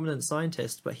pretty prominent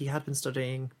scientist, but he had been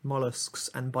studying mollusks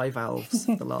and bivalves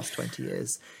for the last 20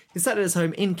 years. He sat at his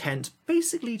home in Kent,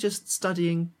 basically just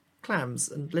studying clams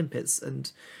and limpets,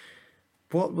 and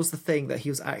what was the thing that he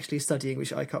was actually studying,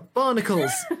 which I cut?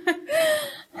 Barnacles!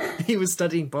 He was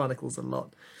studying barnacles a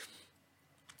lot.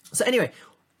 So anyway,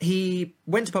 he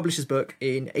went to publish his book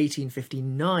in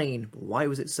 1859. Why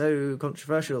was it so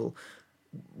controversial?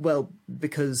 Well,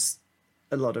 because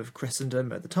a lot of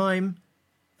Christendom at the time,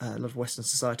 a lot of Western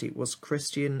society was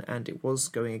Christian, and it was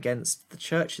going against the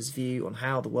church's view on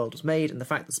how the world was made and the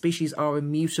fact that species are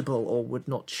immutable or would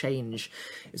not change.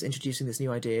 It was introducing this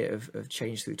new idea of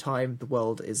change through time. The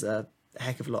world is a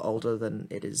heck of a lot older than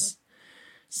it is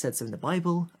said so in the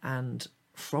Bible, and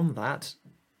from that,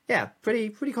 yeah,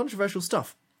 pretty controversial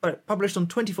stuff. But published on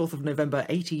 24th of November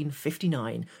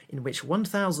 1859, in which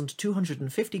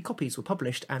 1,250 copies were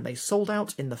published, and they sold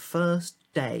out in the first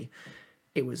day.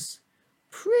 It was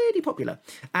pretty popular.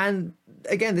 And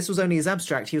again, this was only his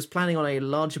abstract. He was planning on a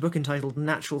larger book entitled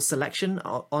Natural Selection.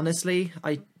 Honestly,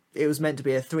 it was meant to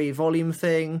be a 3-volume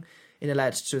thing. In a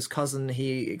letter to his cousin,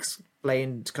 he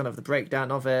explained kind of the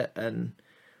breakdown of it, and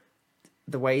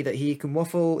the way that he can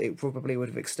waffle, it probably would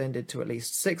have extended to at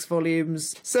least 6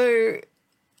 volumes. So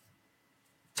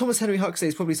Thomas Henry Huxley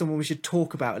is probably someone we should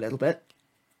talk about a little bit.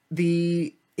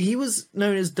 He was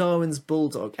known as Darwin's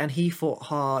bulldog, and he fought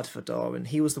hard for Darwin.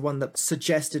 He was the one that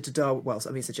suggested to Darwin,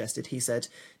 he said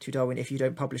to Darwin, if you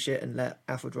don't publish it and let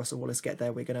Alfred Russel Wallace get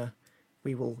there,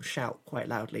 we will shout quite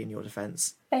loudly in your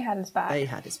defence. They had his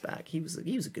back. He was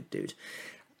a good dude.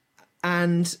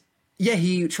 And yeah,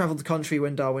 he travelled the country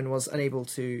when Darwin was unable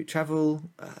to travel.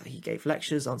 He gave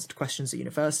lectures, answered questions at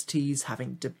universities,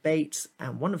 having debates,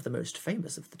 and one of the most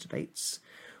famous of the debates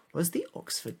was the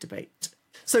Oxford debate.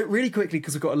 So really quickly,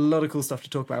 because we've got a lot of cool stuff to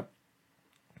talk about,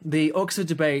 the Oxford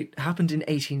debate happened in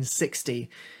 1860,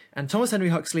 and Thomas Henry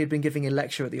Huxley had been giving a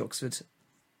lecture at the Oxford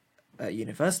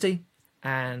University,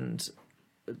 and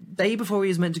the day before he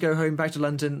was meant to go home back to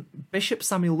London, Bishop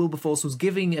Samuel Wilberforce was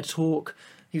giving a talk.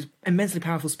 He was an immensely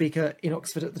powerful speaker in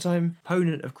Oxford at the time,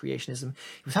 opponent of creationism.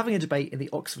 He was having a debate in the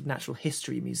Oxford Natural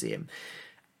History Museum.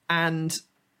 And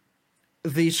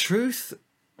the truth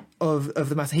of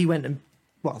the matter,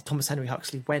 Thomas Henry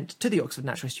Huxley went to the Oxford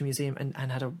Natural History Museum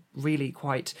and had a really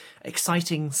quite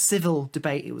exciting civil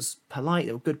debate. It was polite,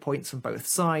 there were good points from both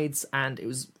sides, and it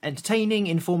was entertaining,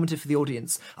 informative for the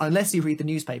audience, unless you read the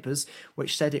newspapers,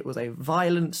 which said it was a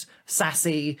violent,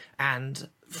 sassy, and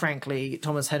frankly,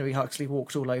 Thomas Henry Huxley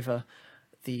walked all over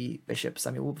the Bishop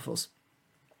Samuel Wilberforce.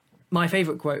 My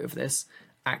favourite quote of this,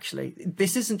 actually,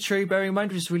 this isn't true, bearing in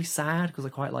mind, which is really sad because I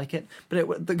quite like it,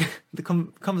 but the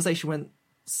conversation went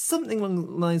something along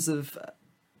the lines of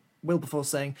Wilberforce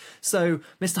saying, "So,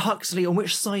 Mr. Huxley, on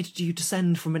which side do you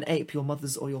descend from an ape, your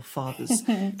mother's or your father's?"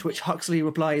 To which Huxley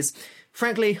replies,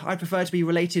 "Frankly, I prefer to be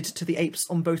related to the apes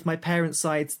on both my parents'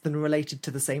 sides than related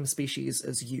to the same species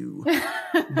as you."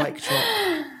 Mic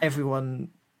drop.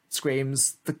 Everyone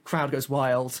screams. The crowd goes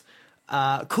wild.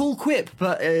 Cool quip,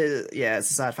 but yeah, it's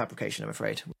a sad fabrication, I'm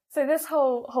afraid. So this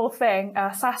whole thing,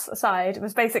 sass aside,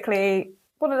 was basically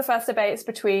one of the first debates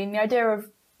between the idea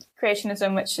of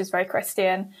creationism, which is very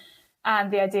Christian,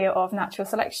 and the idea of natural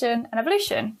selection and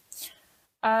evolution.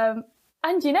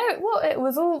 And you know what? It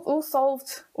was all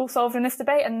solved in this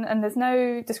debate, and there's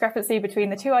no discrepancy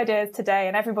between the two ideas today,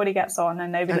 and everybody gets on,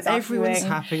 and nobody's arguing. Everyone's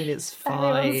happy, and it's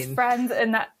fine. Everyone's friends,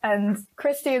 and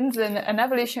Christians and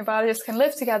evolutionary biologists can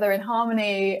live together in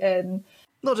harmony. And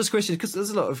not just Christians, because there's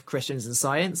a lot of Christians in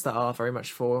science that are very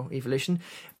much for evolution.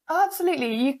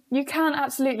 Absolutely, you can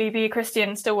absolutely be a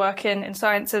Christian, still working in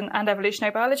science and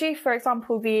evolutionary biology. For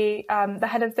example, the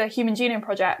head of the Human Genome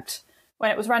Project,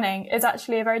 when it was running, is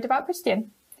actually a very devout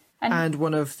Christian. And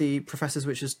one of the professors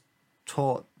which has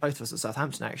taught both of us at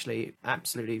Southampton, actually,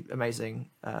 absolutely amazing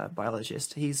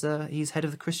biologist. He's head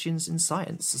of the Christians in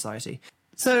Science Society.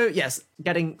 So, yes,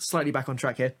 getting slightly back on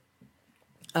track here.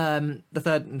 The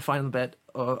third and final bit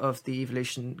of the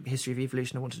history of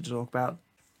evolution I wanted to talk about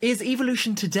is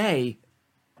evolution today.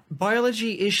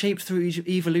 Biology is shaped through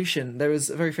evolution. There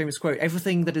is a very famous quote: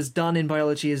 "Everything that is done in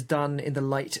biology is done in the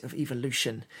light of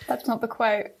evolution." That's not the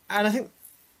quote. And I think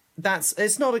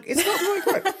it's not the right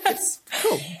quote. It's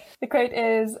cool. The quote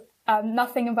is,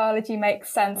 "Nothing in biology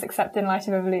makes sense except in light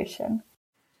of evolution."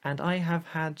 And I have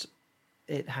had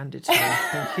it handed to me.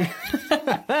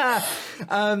 Thank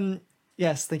you.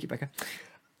 Yes, thank you, Becca.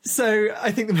 So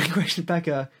I think the main question,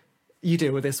 Becca, you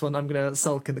deal with this one. I'm going to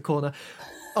sulk in the corner.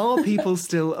 Are people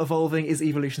still evolving? Is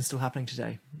evolution still happening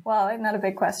today? Well, isn't that a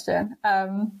big question?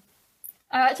 I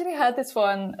actually heard this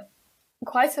one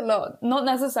quite a lot, not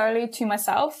necessarily to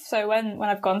myself. So when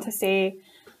I've gone to see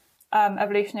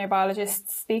evolutionary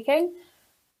biologists speaking,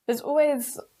 there's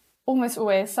almost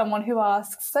always someone who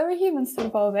asks, "So are humans still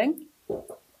evolving?"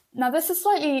 Now, this is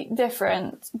slightly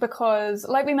different because,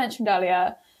 like we mentioned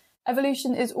earlier,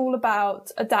 evolution is all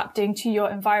about adapting to your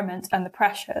environment and the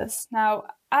pressures. Now,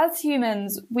 as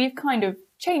humans, we've kind of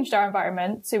changed our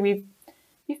environment. So we've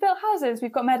built houses,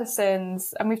 we've got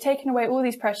medicines, and we've taken away all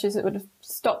these pressures that would have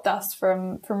stopped us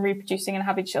from reproducing and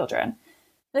having children.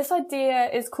 This idea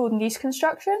is called niche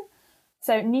construction.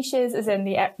 So niches is in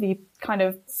the kind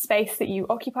of space that you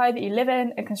occupy, that you live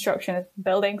in, and construction is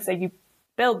building. So you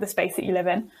build the space that you live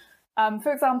in.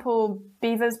 For example,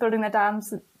 beavers building their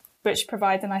dams, which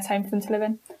provides a nice home for them to live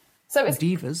in. So it's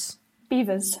Beavers.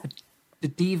 The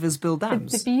beavers build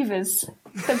dams? The beavers.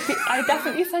 I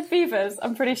definitely said beavers.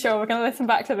 I'm pretty sure we're going to listen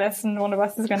back to this and one of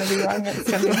us is going to be wrong.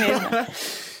 It's going to be me, isn't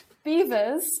it?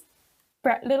 Beavers,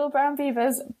 little brown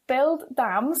beavers, build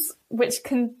dams which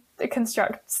can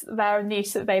construct their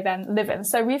niche that they then live in.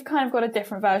 So we've kind of got a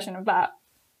different version of that.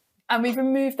 And we've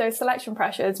removed those selection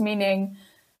pressures, meaning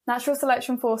natural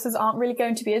selection forces aren't really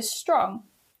going to be as strong.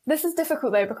 This is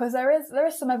difficult though, because there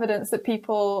is some evidence that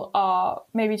people are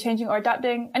maybe changing or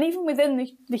adapting. And even within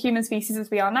the human species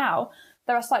as we are now,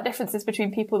 there are slight differences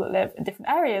between people that live in different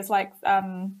areas. Like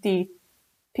the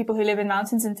people who live in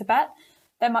mountains in Tibet,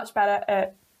 they're much better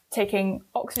at taking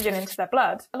oxygen into their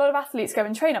blood. A lot of athletes go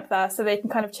and train up there so they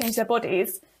can kind of change their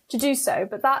bodies to do so.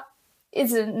 But that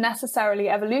isn't necessarily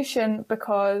evolution,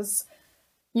 because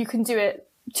you can do it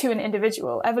to an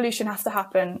individual. Evolution has to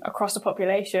happen across a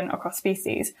population, across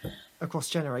species. Across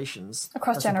generations.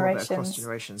 Across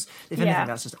generations. If anything,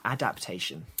 that's just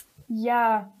adaptation.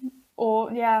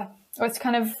 Or it's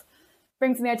kind of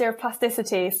brings in the idea of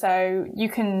plasticity. So you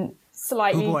can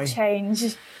slightly change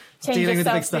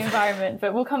yourself to the environment.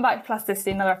 But we'll come back to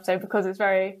plasticity in another episode, because there's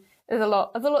a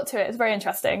lot to it. It's very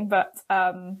interesting. But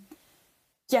so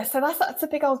that's a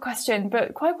big old question.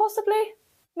 But quite possibly,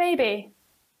 maybe.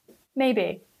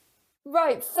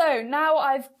 Right, so now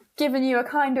I've given you a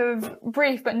kind of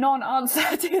brief but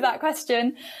non-answer to that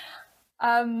question.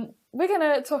 We're going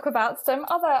to talk about some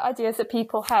other ideas that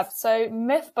people have. So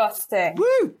myth-busting.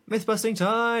 Woo! Myth-busting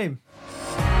time!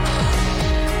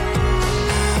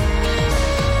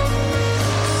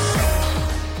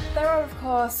 There are, of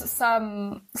course,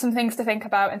 some things to think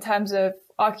about in terms of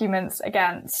arguments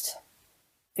against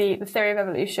the theory of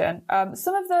evolution.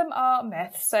 Some of them are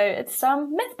myths, so it's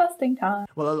some myth-busting time.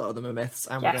 Well, a lot of them are myths,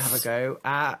 and we're going to have a go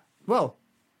at,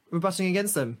 rebutting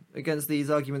against them, against these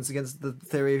arguments against the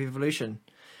theory of evolution.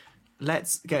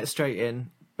 let's get straight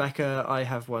in. Becca, I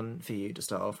have one for you to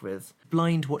start off with.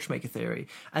 Blind watchmaker theory.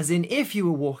 As in, if you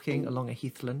were walking along a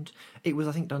heathland, it was,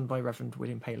 I think, done by Reverend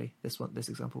William Paley, this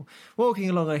example. Walking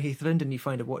along a heathland and you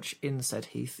find a watch in said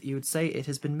heath, you would say it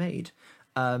has been made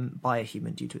by a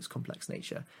human due to its complex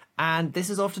nature. And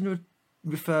this is often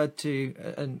referred to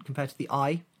and compared to the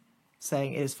eye,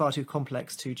 saying it is far too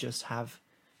complex to just have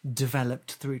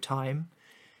developed through time.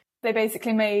 They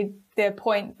basically made the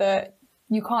point that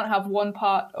you can't have one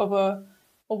part of a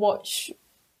watch,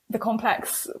 the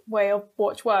complex way a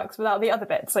watch works, without the other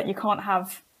bits. Like, you can't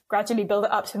have gradually build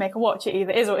it up to make a watch. It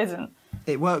either is or isn't.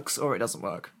 It works or it doesn't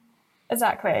work.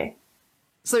 Exactly.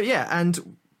 So yeah,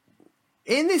 and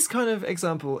in this kind of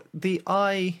example, the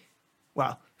eye,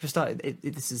 well, for starters,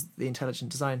 this is the intelligent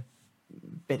design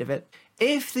bit of it.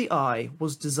 If the eye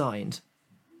was designed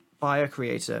by a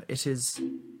creator, it is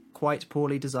quite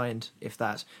poorly designed, if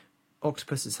that.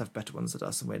 Octopuses have better ones than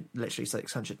us, and we're literally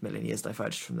 600 million years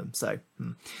diverged from them. So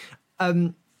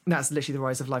that's literally the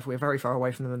rise of life. We're very far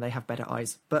away from them, and they have better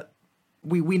eyes. But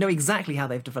we know exactly how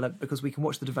they've developed because we can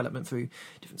watch the development through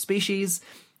different species.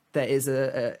 There is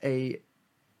a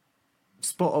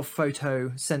spot of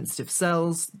photosensitive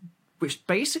cells which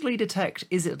basically detect,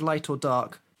 is it light or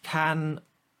dark? Am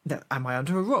I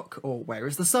under a rock, or where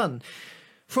is the sun?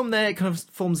 From there, it kind of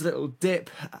forms a little dip,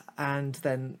 and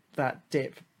then that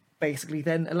dip basically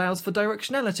then allows for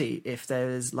directionality. If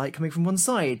there's light coming from one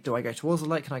side, do I go towards the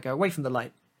light? Can I go away from the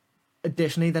light?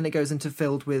 Additionally, then it goes into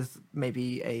filled with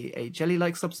maybe a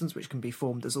jelly-like substance, which can be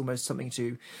formed as almost something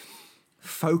to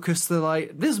focus the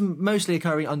light. This is mostly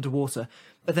occurring underwater,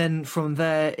 but then from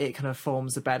there, it kind of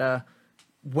forms a better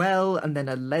well, and then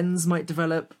a lens might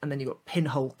develop, and then you've got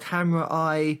pinhole camera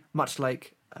eye, much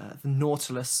like the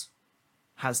Nautilus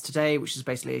has today, which is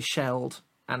basically a shelled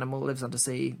animal, lives under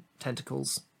sea,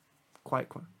 tentacles. Quite.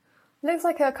 Looks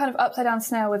like a kind of upside down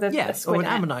snail with a squid or an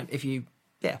in it. ammonite,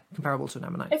 comparable to an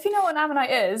ammonite. If you know what an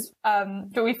ammonite is,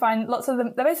 do we find lots of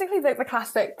them? They're basically the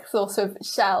classic sort of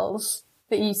shells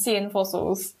that you see in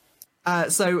fossils.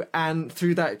 And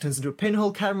through that it turns into a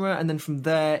pinhole camera, and then from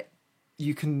there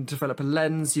you can develop a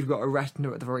lens. You've got a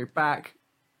retina at the very back,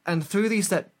 and through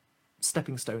these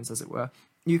stepping stones, as it were,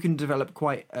 you can develop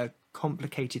quite a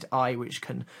complicated eye which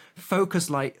can focus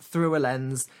light through a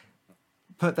lens,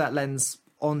 put that lens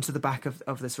onto the back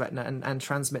of this retina and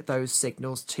transmit those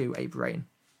signals to a brain.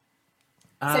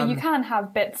 So you can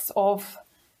have bits of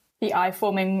the eye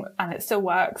forming and it still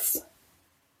works.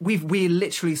 We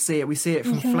literally see it. We see it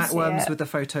from flatworms with the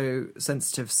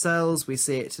photosensitive cells. We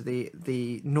see it to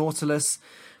the Nautilus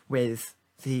with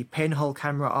the pinhole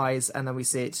camera eyes, and then we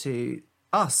see it to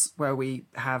us where we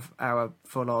have our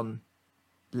full-on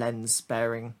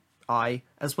lens-bearing eye,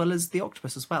 as well as the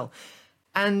octopus as well.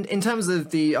 And in terms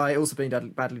of the eye also being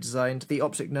badly designed, the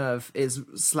optic nerve is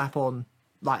slap on,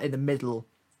 like in the middle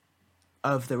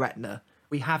of the retina.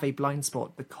 We have a blind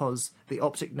spot because the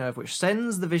optic nerve, which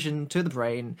sends the vision to the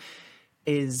brain,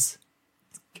 is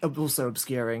also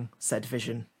obscuring said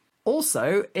vision.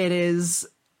 Also, it is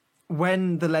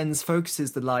when the lens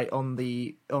focuses the light on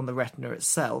the retina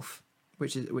itself,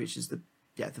 which is the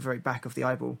very back of the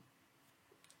eyeball.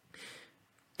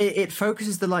 It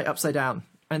focuses the light upside down,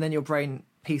 and then your brain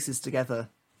pieces together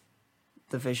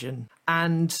the vision.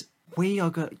 And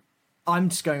I'm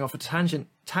just going off a tangent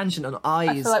on eyes.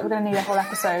 I feel like we're going to need a whole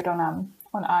episode on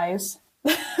eyes.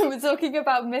 We're talking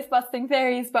about myth-busting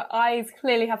theories, but eyes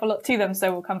clearly have a lot to them,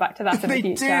 so we'll come back to that in the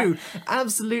future. They do,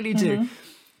 absolutely do.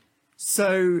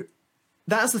 So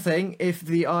that's the thing. If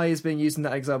the eye is being used in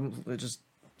that example, it just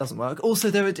doesn't work.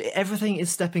 Also, everything is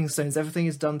stepping stones. Everything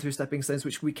is done through stepping stones,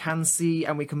 which we can see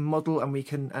and we can model and we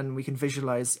can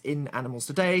visualize in animals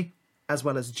today, as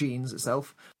well as genes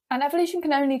itself. And evolution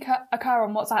can only occur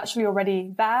on what's actually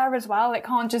already there as well. It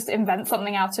can't just invent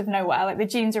something out of nowhere. Like, the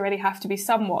genes already have to be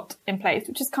somewhat in place,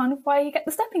 which is kind of why you get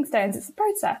the stepping stones. It's a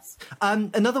process.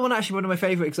 Another one, actually, one of my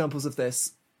favourite examples of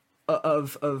this,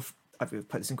 of I've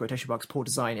put this in quotation marks, poor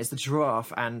design, is the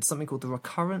giraffe and something called the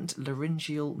recurrent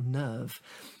laryngeal nerve,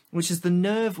 which is the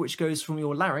nerve which goes from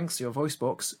your larynx, your voice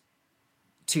box,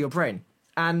 to your brain.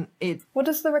 And what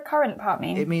does the recurrent part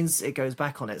mean? It means it goes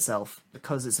back on itself,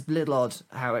 because it's a little odd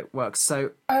how it works.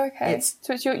 So so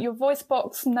it's your voice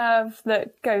box nerve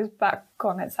that goes back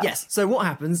on itself. Yes. So what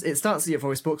happens? It starts at your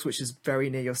voice box, which is very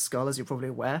near your skull, as you're probably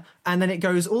aware, and then it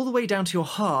goes all the way down to your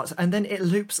heart, and then it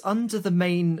loops under the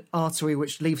main artery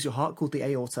which leaves your heart, called the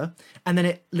aorta, and then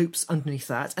it loops underneath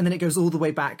that, and then it goes all the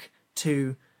way back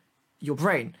to your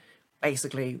brain,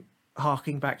 basically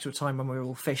harking back to a time when we were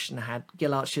all fish and had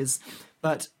gill arches.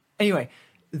 But anyway,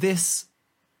 this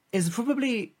is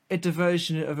probably a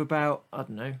diversion of about,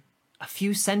 a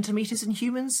few centimetres in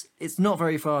humans. It's not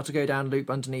very far to go down, loop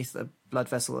underneath a blood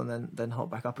vessel and then hop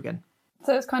back up again.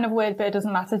 So it's kind of weird, but it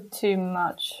doesn't matter too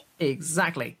much.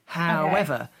 Exactly.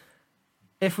 However,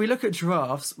 if we look at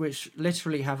giraffes, which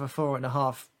literally have a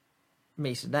 4.5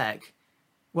 metre neck,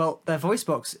 well, their voice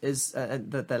box is,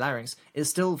 their larynx, is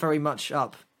still very much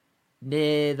up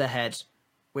near the head,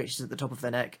 which is at the top of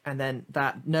their neck, and then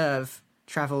that nerve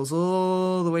travels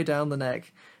all the way down the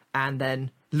neck and then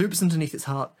loops underneath its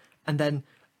heart and then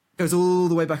goes all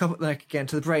the way back up the neck again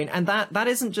to the brain. And that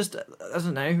isn't just, I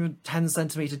don't know, 10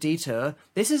 centimetre detour.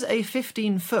 This is a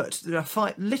 15-foot,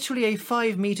 literally a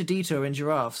 5-metre detour in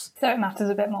giraffes. So it matters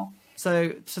a bit more.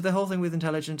 So the whole thing with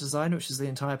intelligent design, which is the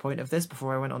entire point of this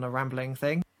before I went on a rambling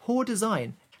thing, poor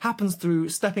design happens through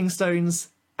stepping stones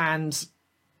and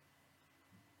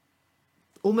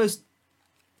almost,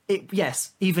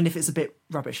 yes, even if it's a bit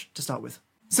rubbish to start with.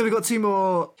 So we've got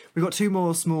two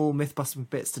more small myth-busting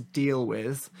bits to deal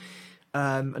with.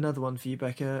 Another one for you,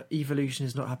 Becca. Evolution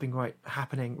is not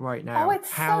happening right now. Oh,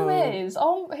 so is.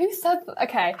 Oh, who said that?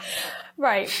 Okay,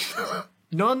 right.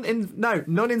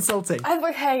 Non-insulting.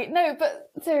 Okay, no,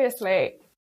 but seriously,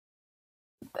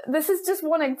 this is just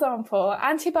one example.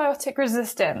 Antibiotic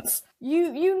resistance.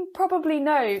 You probably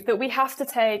know that we have to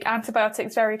take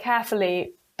antibiotics very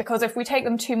carefully because if we take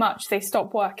them too much, they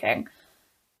stop working.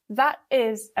 That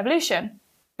is evolution,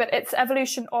 but it's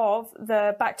evolution of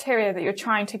the bacteria that you're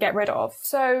trying to get rid of.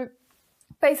 So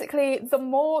basically, the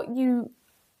more you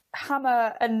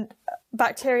hammer a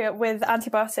bacteria with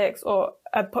antibiotics or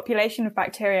a population of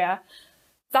bacteria,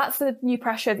 that's the new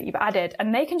pressure that you've added.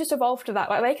 And they can just evolve to that.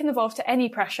 Like, they can evolve to any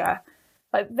pressure.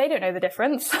 Like, they don't know the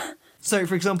difference. So,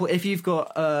 for example, if you've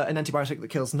got an antibiotic that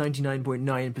kills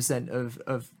 99.9%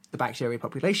 of the bacteria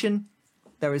population,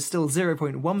 there is still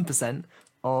 0.1%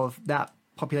 of that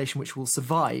population which will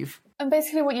survive. And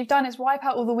basically what you've done is wipe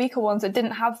out all the weaker ones that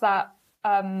didn't have that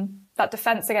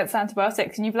defense against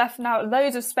antibiotics, and you've left now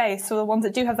loads of space for the ones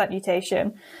that do have that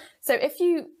mutation. So if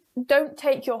you don't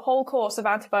take your whole course of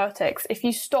antibiotics, if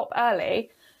you stop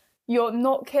early, you're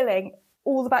not killing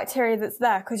all the bacteria that's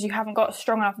there because you haven't got a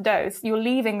strong enough dose. You're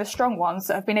leaving the strong ones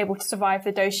that have been able to survive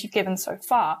the dose you've given so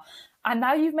far. And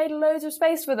now you've made loads of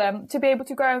space for them to be able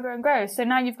to grow and grow and grow. So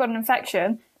now you've got an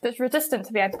infection that's resistant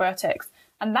to the antibiotics.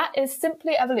 And that is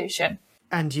simply evolution.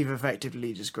 And you've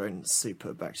effectively just grown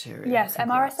super bacteria. Yes.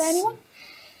 MRSA, anyone?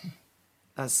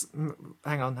 That's,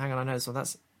 hang on, I know this one.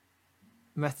 That's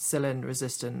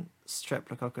methicillin-resistant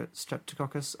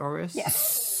Streptococcus aureus.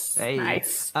 Yes. Hey.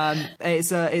 Nice.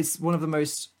 It's one of the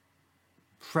most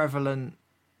prevalent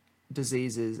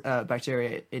diseases,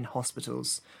 bacteria in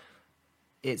hospitals.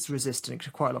 It's resistant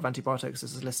to quite a lot of antibiotics.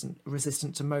 It's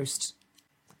resistant to most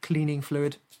cleaning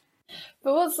fluid.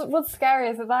 But what's scary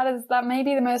is that may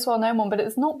be the most well-known one, but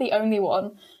it's not the only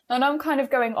one. And I'm kind of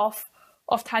going off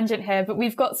tangent here, but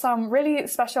we've got some really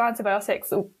special antibiotics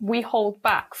that we hold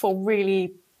back for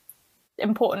really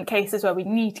important cases where we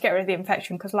need to get rid of the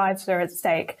infection because lives are at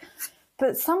stake.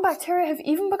 But some bacteria have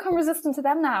even become resistant to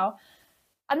them now.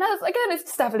 And that's, again, it's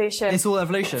just evolution. It's all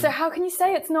evolution. So how can you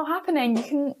say it's not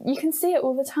happening? You can see it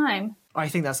all the time. I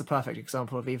think that's a perfect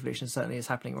example of evolution. Certainly is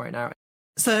happening right now.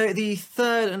 So the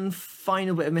third and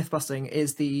final bit of myth-busting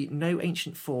is the no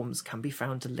ancient forms can be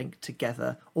found to link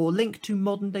together or link to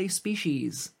modern-day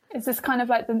species. Is this kind of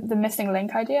like the missing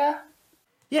link idea?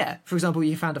 Yeah. For example,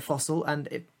 you found a fossil and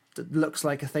it looks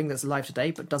like a thing that's alive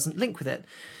today but doesn't link with it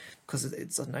because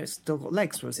it's still got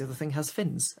legs, whereas the other thing has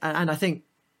fins. And I think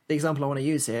the example I want to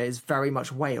use here is very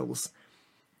much whales.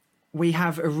 We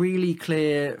have a really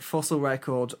clear fossil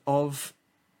record of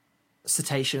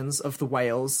cetaceans, of the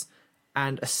whales,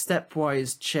 and a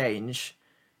stepwise change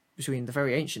between the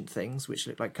very ancient things, which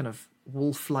look like kind of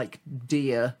wolf-like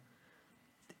deer,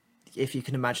 if you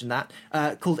can imagine that,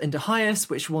 called Indohyus,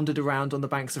 which wandered around on the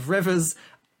banks of rivers.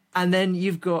 And then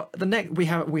you've got the next. We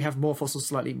have more fossils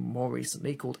slightly more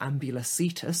recently called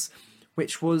Ambulocetus,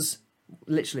 which was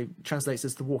literally translates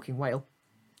as the walking whale,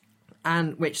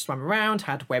 and which swam around,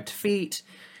 had webbed feet.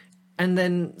 And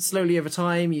then slowly over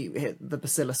time you hit the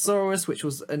Basilosaurus, which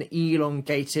was an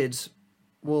elongated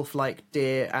wolf-like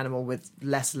deer animal with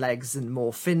less legs and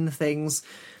more fin things.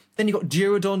 Then you got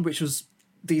Durodon, which was,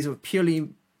 these were purely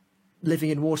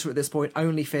living in water at this point,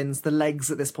 only fins. The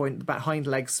legs at this point, the back hind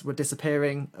legs were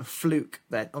disappearing. A fluke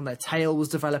that on their tail was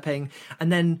developing.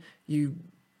 And then you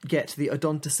get the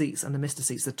odontocetes and the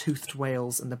mystocetes, the toothed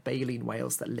whales and the baleen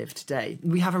whales that live today.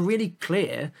 We have a really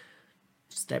clear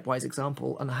stepwise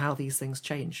example on how these things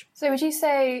change. So would you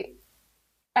say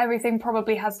everything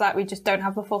probably has that, we just don't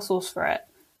have the fossils for it?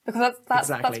 Because that's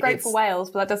Exactly. great for whales,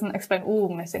 but that doesn't explain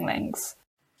all missing links.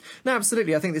 No,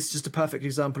 absolutely. I think this is just a perfect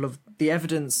example of the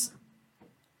evidence.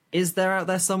 Is there out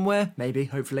there somewhere? Maybe,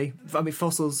 hopefully. I mean,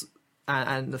 fossils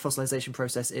and the fossilization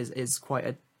process is quite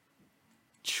a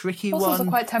tricky one. Fossils are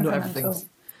quite Not temperamental. everything's-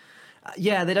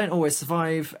 Yeah, they don't always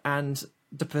survive, and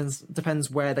depends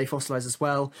where they fossilize as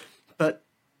well. But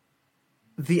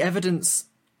the evidence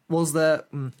was there.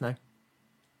 No.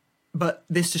 But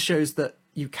this just shows that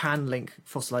you can link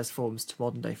fossilized forms to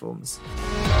modern day forms.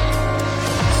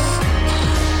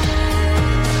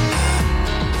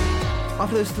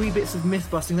 After those 3 bits of myth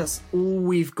busting, that's all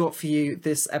we've got for you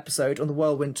this episode on the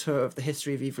whirlwind tour of the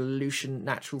history of evolution,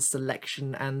 natural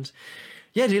selection, and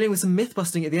dealing with some myth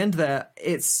busting at the end there.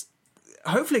 It's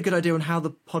hopefully a good idea on how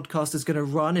the podcast is going to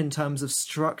run in terms of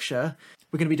structure.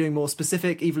 We're going to be doing more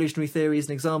specific evolutionary theories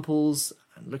and examples,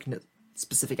 and looking at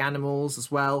specific animals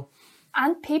as well.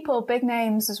 And people, big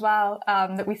names as well,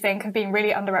 that we think have been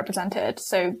really underrepresented.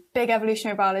 So big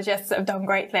evolutionary biologists that have done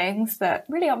great things that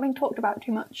really aren't being talked about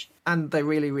too much. And they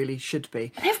really, really should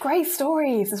be. They have great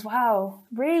stories as well.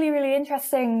 Really, really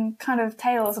interesting kind of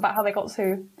tales about how they got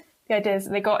to the ideas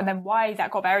that they got and then why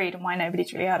that got buried and why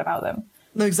nobody's really heard about them.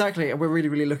 No, exactly. And we're really,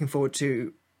 really looking forward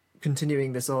to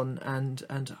continuing this on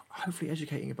and hopefully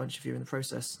educating a bunch of you in the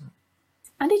process.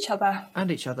 And each other.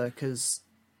 And each other, because,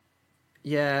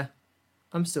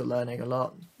 I'm still learning a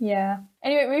lot. Yeah.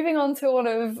 Anyway, moving on to one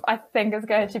of, I think, is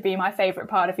going to be my favourite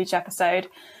part of each episode.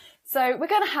 So we're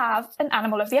going to have an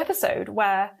animal of the episode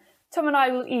where Tom and I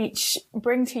will each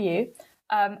bring to you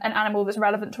an animal that's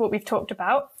relevant to what we've talked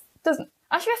about.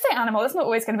 Actually, I say animal, it's not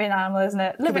always going to be an animal, isn't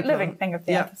it? Living thing of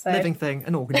the episode. Living thing,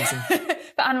 an organism.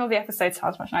 But animal of the episode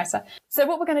sounds much nicer. So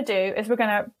what we're going to do is we're going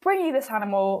to bring you this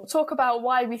animal, talk about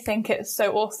why we think it's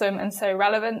so awesome and so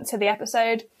relevant to the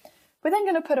episode. We're then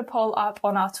going to put a poll up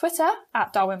on our Twitter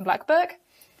at Darwin Black Book,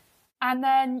 and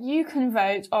then you can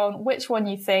vote on which one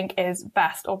you think is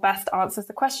best or best answers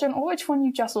the question or which one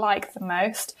you just like the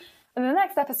most. In the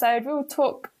next episode, we will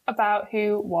talk about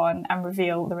who won and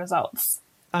reveal the results.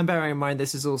 And bearing in mind,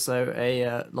 this is also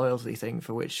a loyalty thing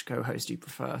for which co-host you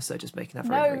prefer, so just making that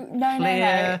very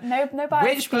clear. No bias.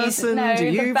 Which person do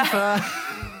you prefer?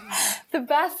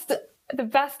 The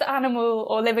best animal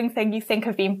or living thing you think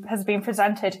has been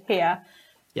presented here.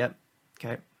 Yep.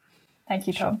 Okay. Thank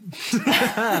you, Tom.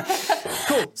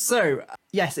 Cool. So,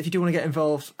 yes, if you do want to get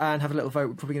involved and have a little vote,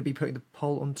 we're probably going to be putting the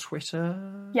poll on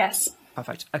Twitter. Yes.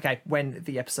 Perfect. Okay, when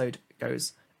the episode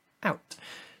goes out.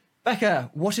 Becca,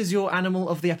 what is your animal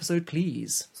of the episode,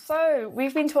 please? So,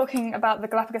 we've been talking about the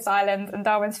Galapagos Islands, and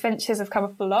Darwin's finches have come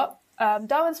up a lot.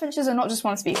 Darwin's finches are not just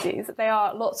one species. They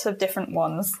are lots of different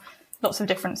ones. Lots of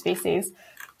different species.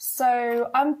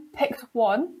 So I picked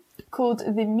one called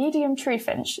the medium tree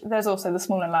finch. There's also the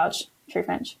small and large tree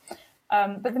finch.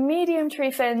 But the medium tree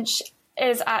finch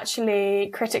is actually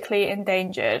critically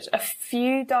endangered. A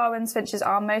few Darwin's finches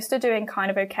are. Most are doing kind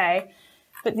of okay.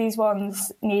 But these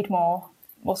ones need more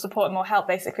support and more help,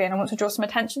 basically. And I want to draw some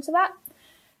attention to that.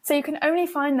 So you can only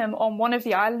find them on one of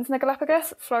the islands in the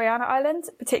Galapagos, Floriana Island,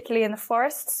 particularly in the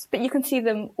forests. But you can see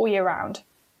them all year round.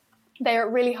 They are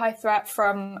a really high threat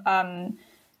from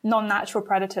non-natural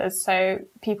predators, so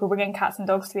people bringing cats and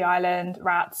dogs to the island,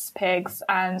 rats, pigs,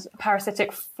 and a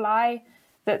parasitic fly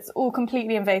that's all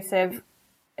completely invasive.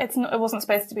 It wasn't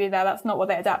supposed to be there, that's not what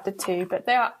they adapted to, but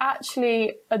they are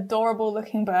actually adorable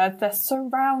looking birds. They're so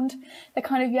round, they're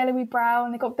kind of yellowy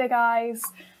brown, they've got big eyes,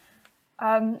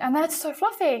 and they're just so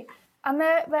fluffy. And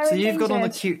they're So you've endangered. got on the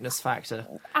cuteness factor.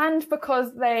 And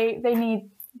because they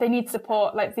need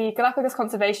support, like the Galapagos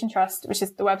Conservation Trust, which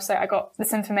is the website I got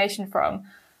this information from.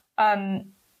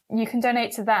 You can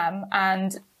donate to them,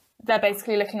 and they're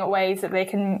basically looking at ways that they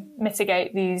can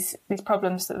mitigate these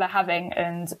problems that they're having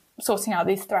and sorting out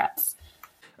these threats.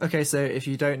 Okay, so if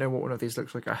you don't know what one of these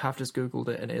looks like, I have just Googled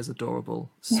it and it is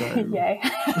adorable. So Yay.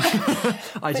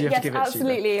 I do have to give it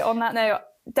absolutely. to you. On that note,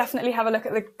 definitely have a look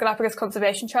at the Galapagos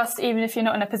Conservation Trust, even if you're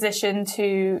not in a position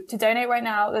to donate right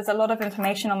now. There's a lot of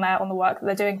information on there on the work that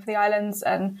they're doing for the islands,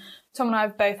 and Tom and I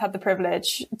have both had the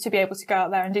privilege to be able to go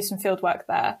out there and do some field work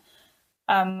there.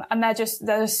 And it's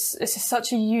just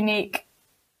such a unique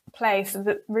place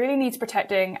that really needs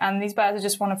protecting, and these birds are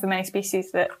just one of the many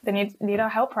species that they need our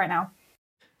help right now.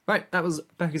 Right, that was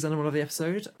Becca's animal of the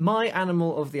episode. My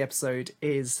animal of the episode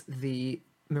is the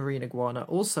marine iguana,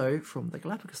 also from the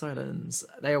Galapagos Islands.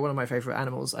 They are one of my favourite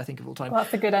animals, I think, of all time. Well,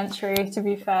 that's a good entry, to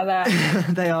be fair there.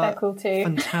 They're cool too.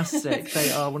 Fantastic.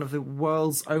 They are one of the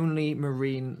world's only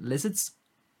marine lizards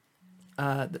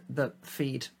that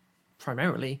feed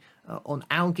primarily on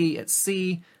algae at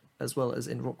sea, as well as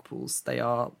in rock pools. They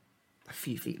are a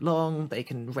few feet long. They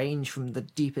can range from the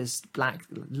deepest black,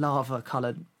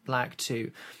 lava-coloured black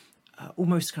to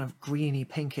almost kind of greeny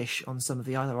pinkish on some of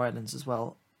the other islands as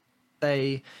well.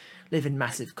 They live in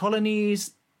massive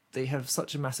colonies. They have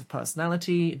such a massive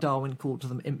personality. Darwin called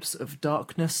them imps of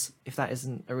darkness, if that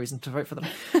isn't a reason to vote for them.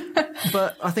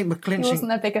 But I think McClinching... He wasn't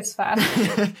their biggest fan.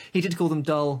 He did call them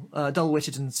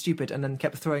dull-witted and stupid, and then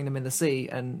kept throwing them in the sea,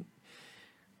 and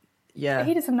yeah.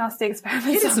 He did some nasty experiments.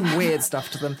 He did some weird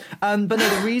stuff to them. But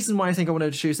no, the reason why I think I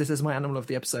wanted to choose this as my animal of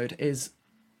the episode is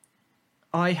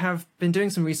I have been doing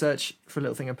some research for a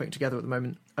little thing I'm putting together at the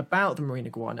moment about the marine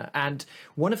iguana, and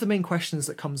one of the main questions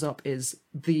that comes up is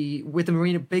with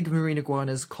the big marine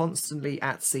iguanas constantly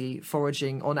at sea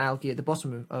foraging on algae at the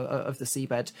bottom of the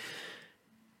seabed,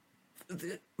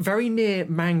 very near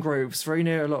mangroves, very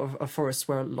near a lot of forests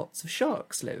where lots of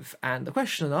sharks live. And the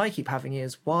question that I keep having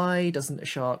is, why doesn't a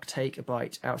shark take a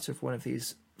bite out of one of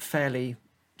these fairly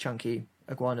chunky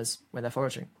iguanas when they're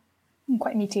foraging?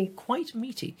 Quite meaty. Quite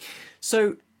meaty.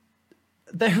 So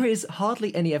there is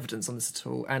hardly any evidence on this at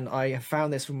all, and I have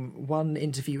found this from one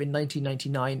interview in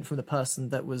 1999 from the person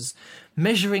that was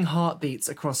measuring heartbeats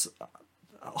across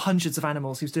hundreds of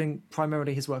animals. He was doing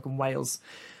primarily his work on whales.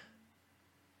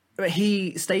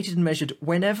 He stated and measured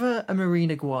whenever a marine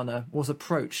iguana was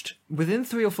approached within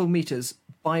 3 or 4 meters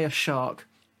by a shark,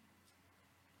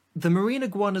 the marine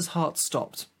iguana's heart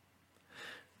stopped.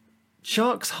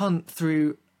 Sharks hunt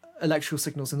through electrical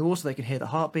signals in the water. They can hear the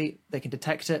heartbeat, they can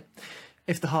detect it.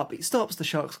 If the heartbeat stops, the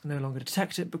sharks can no longer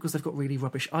detect it because they've got really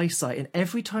rubbish eyesight. And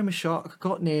every time a shark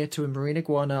got near to a marine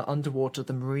iguana underwater,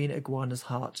 the marine iguana's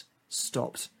heart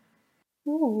stopped.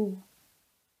 Ooh,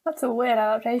 that's a weird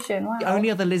adaptation. Wow. The only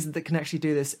other lizard that can actually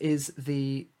do this is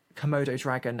the Komodo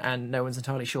dragon, and no one's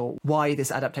entirely sure why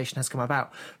this adaptation has come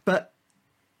about. But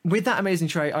with that amazing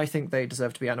trait, I think they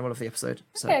deserve to be animal of the episode.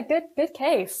 So. Okay, good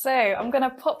case. So I'm going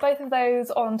to put both of those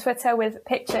on Twitter with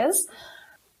pictures.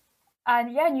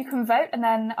 And yeah, you can vote. And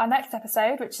then our next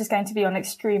episode, which is going to be on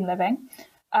extreme living,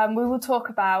 we will talk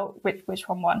about which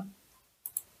one won.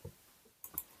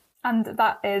 And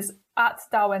that is at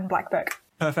Darwin Black Book.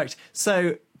 Perfect.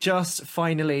 So just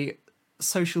finally,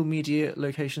 social media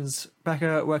locations.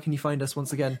 Becca, where can you find us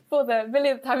once again? For the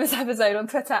millionth time this episode, on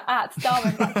Twitter at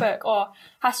Darwin Black Book or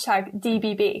hashtag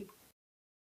DBB.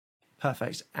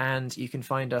 Perfect. And you can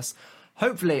find us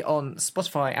hopefully on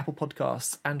Spotify, Apple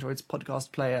Podcasts, Android's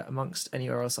podcast player, amongst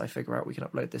anywhere else I figure out we can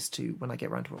upload this to when I get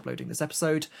around to uploading this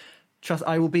episode. Trust,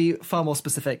 I will be far more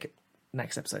specific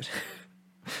next episode.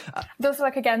 I'd also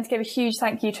like again to give a huge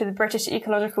thank you to the British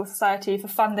Ecological Society for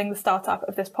funding the startup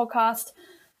of this podcast.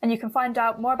 And you can find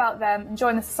out more about them and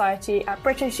join the society at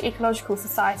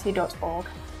britishecologicalsociety.org.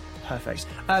 Perfect.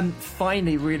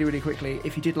 Finally, really, really quickly,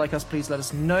 if you did like us, please let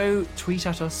us know. Tweet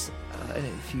at us. And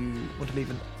if you want to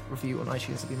leave a review on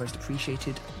iTunes, it'd be most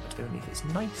appreciated, but only if it's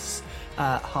nice.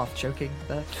 Half joking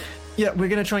there. Yeah, we're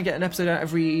going to try and get an episode out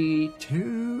every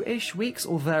 2-ish weeks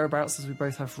or thereabouts, as we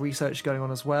both have research going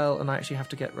on as well. And I actually have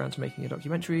to get around to making a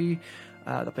documentary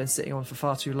that I've been sitting on for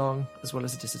far too long, as well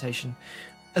as a dissertation.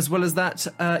 As well as that,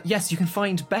 yes, you can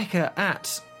find Becca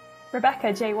at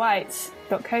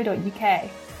RebeccaJWhite.co.uk.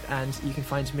 And you can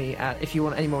find me at, if you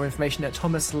want any more information, at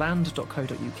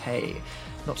thomasland.co.uk.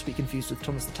 Not to be confused with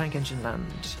Thomas the Tank Engine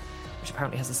Land, which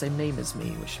apparently has the same name as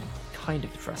me, which I'm kind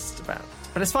of depressed about.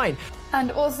 But it's fine. And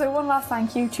also one last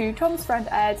thank you to Tom's friend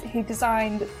Ed, who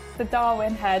designed the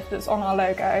Darwin head that's on our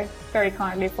logo very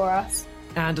kindly for us.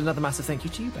 And another massive thank you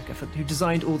to you, Becca, who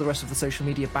designed all the rest of the social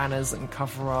media banners and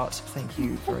cover art. Thank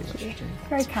you very much for doing that.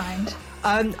 Very kind.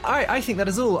 All right, I think that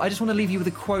is all. I just want to leave you with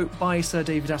a quote by Sir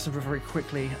David Attenborough very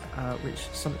quickly, which is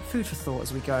some food for thought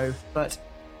as we go. But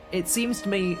it seems to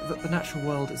me that the natural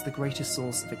world is the greatest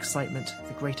source of excitement,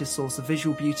 the greatest source of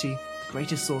visual beauty, the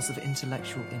greatest source of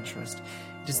intellectual interest.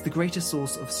 It is the greatest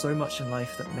source of so much in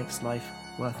life that makes life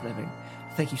worth living.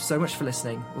 Thank you so much for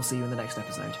listening. We'll see you in the next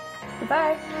episode.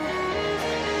 Goodbye.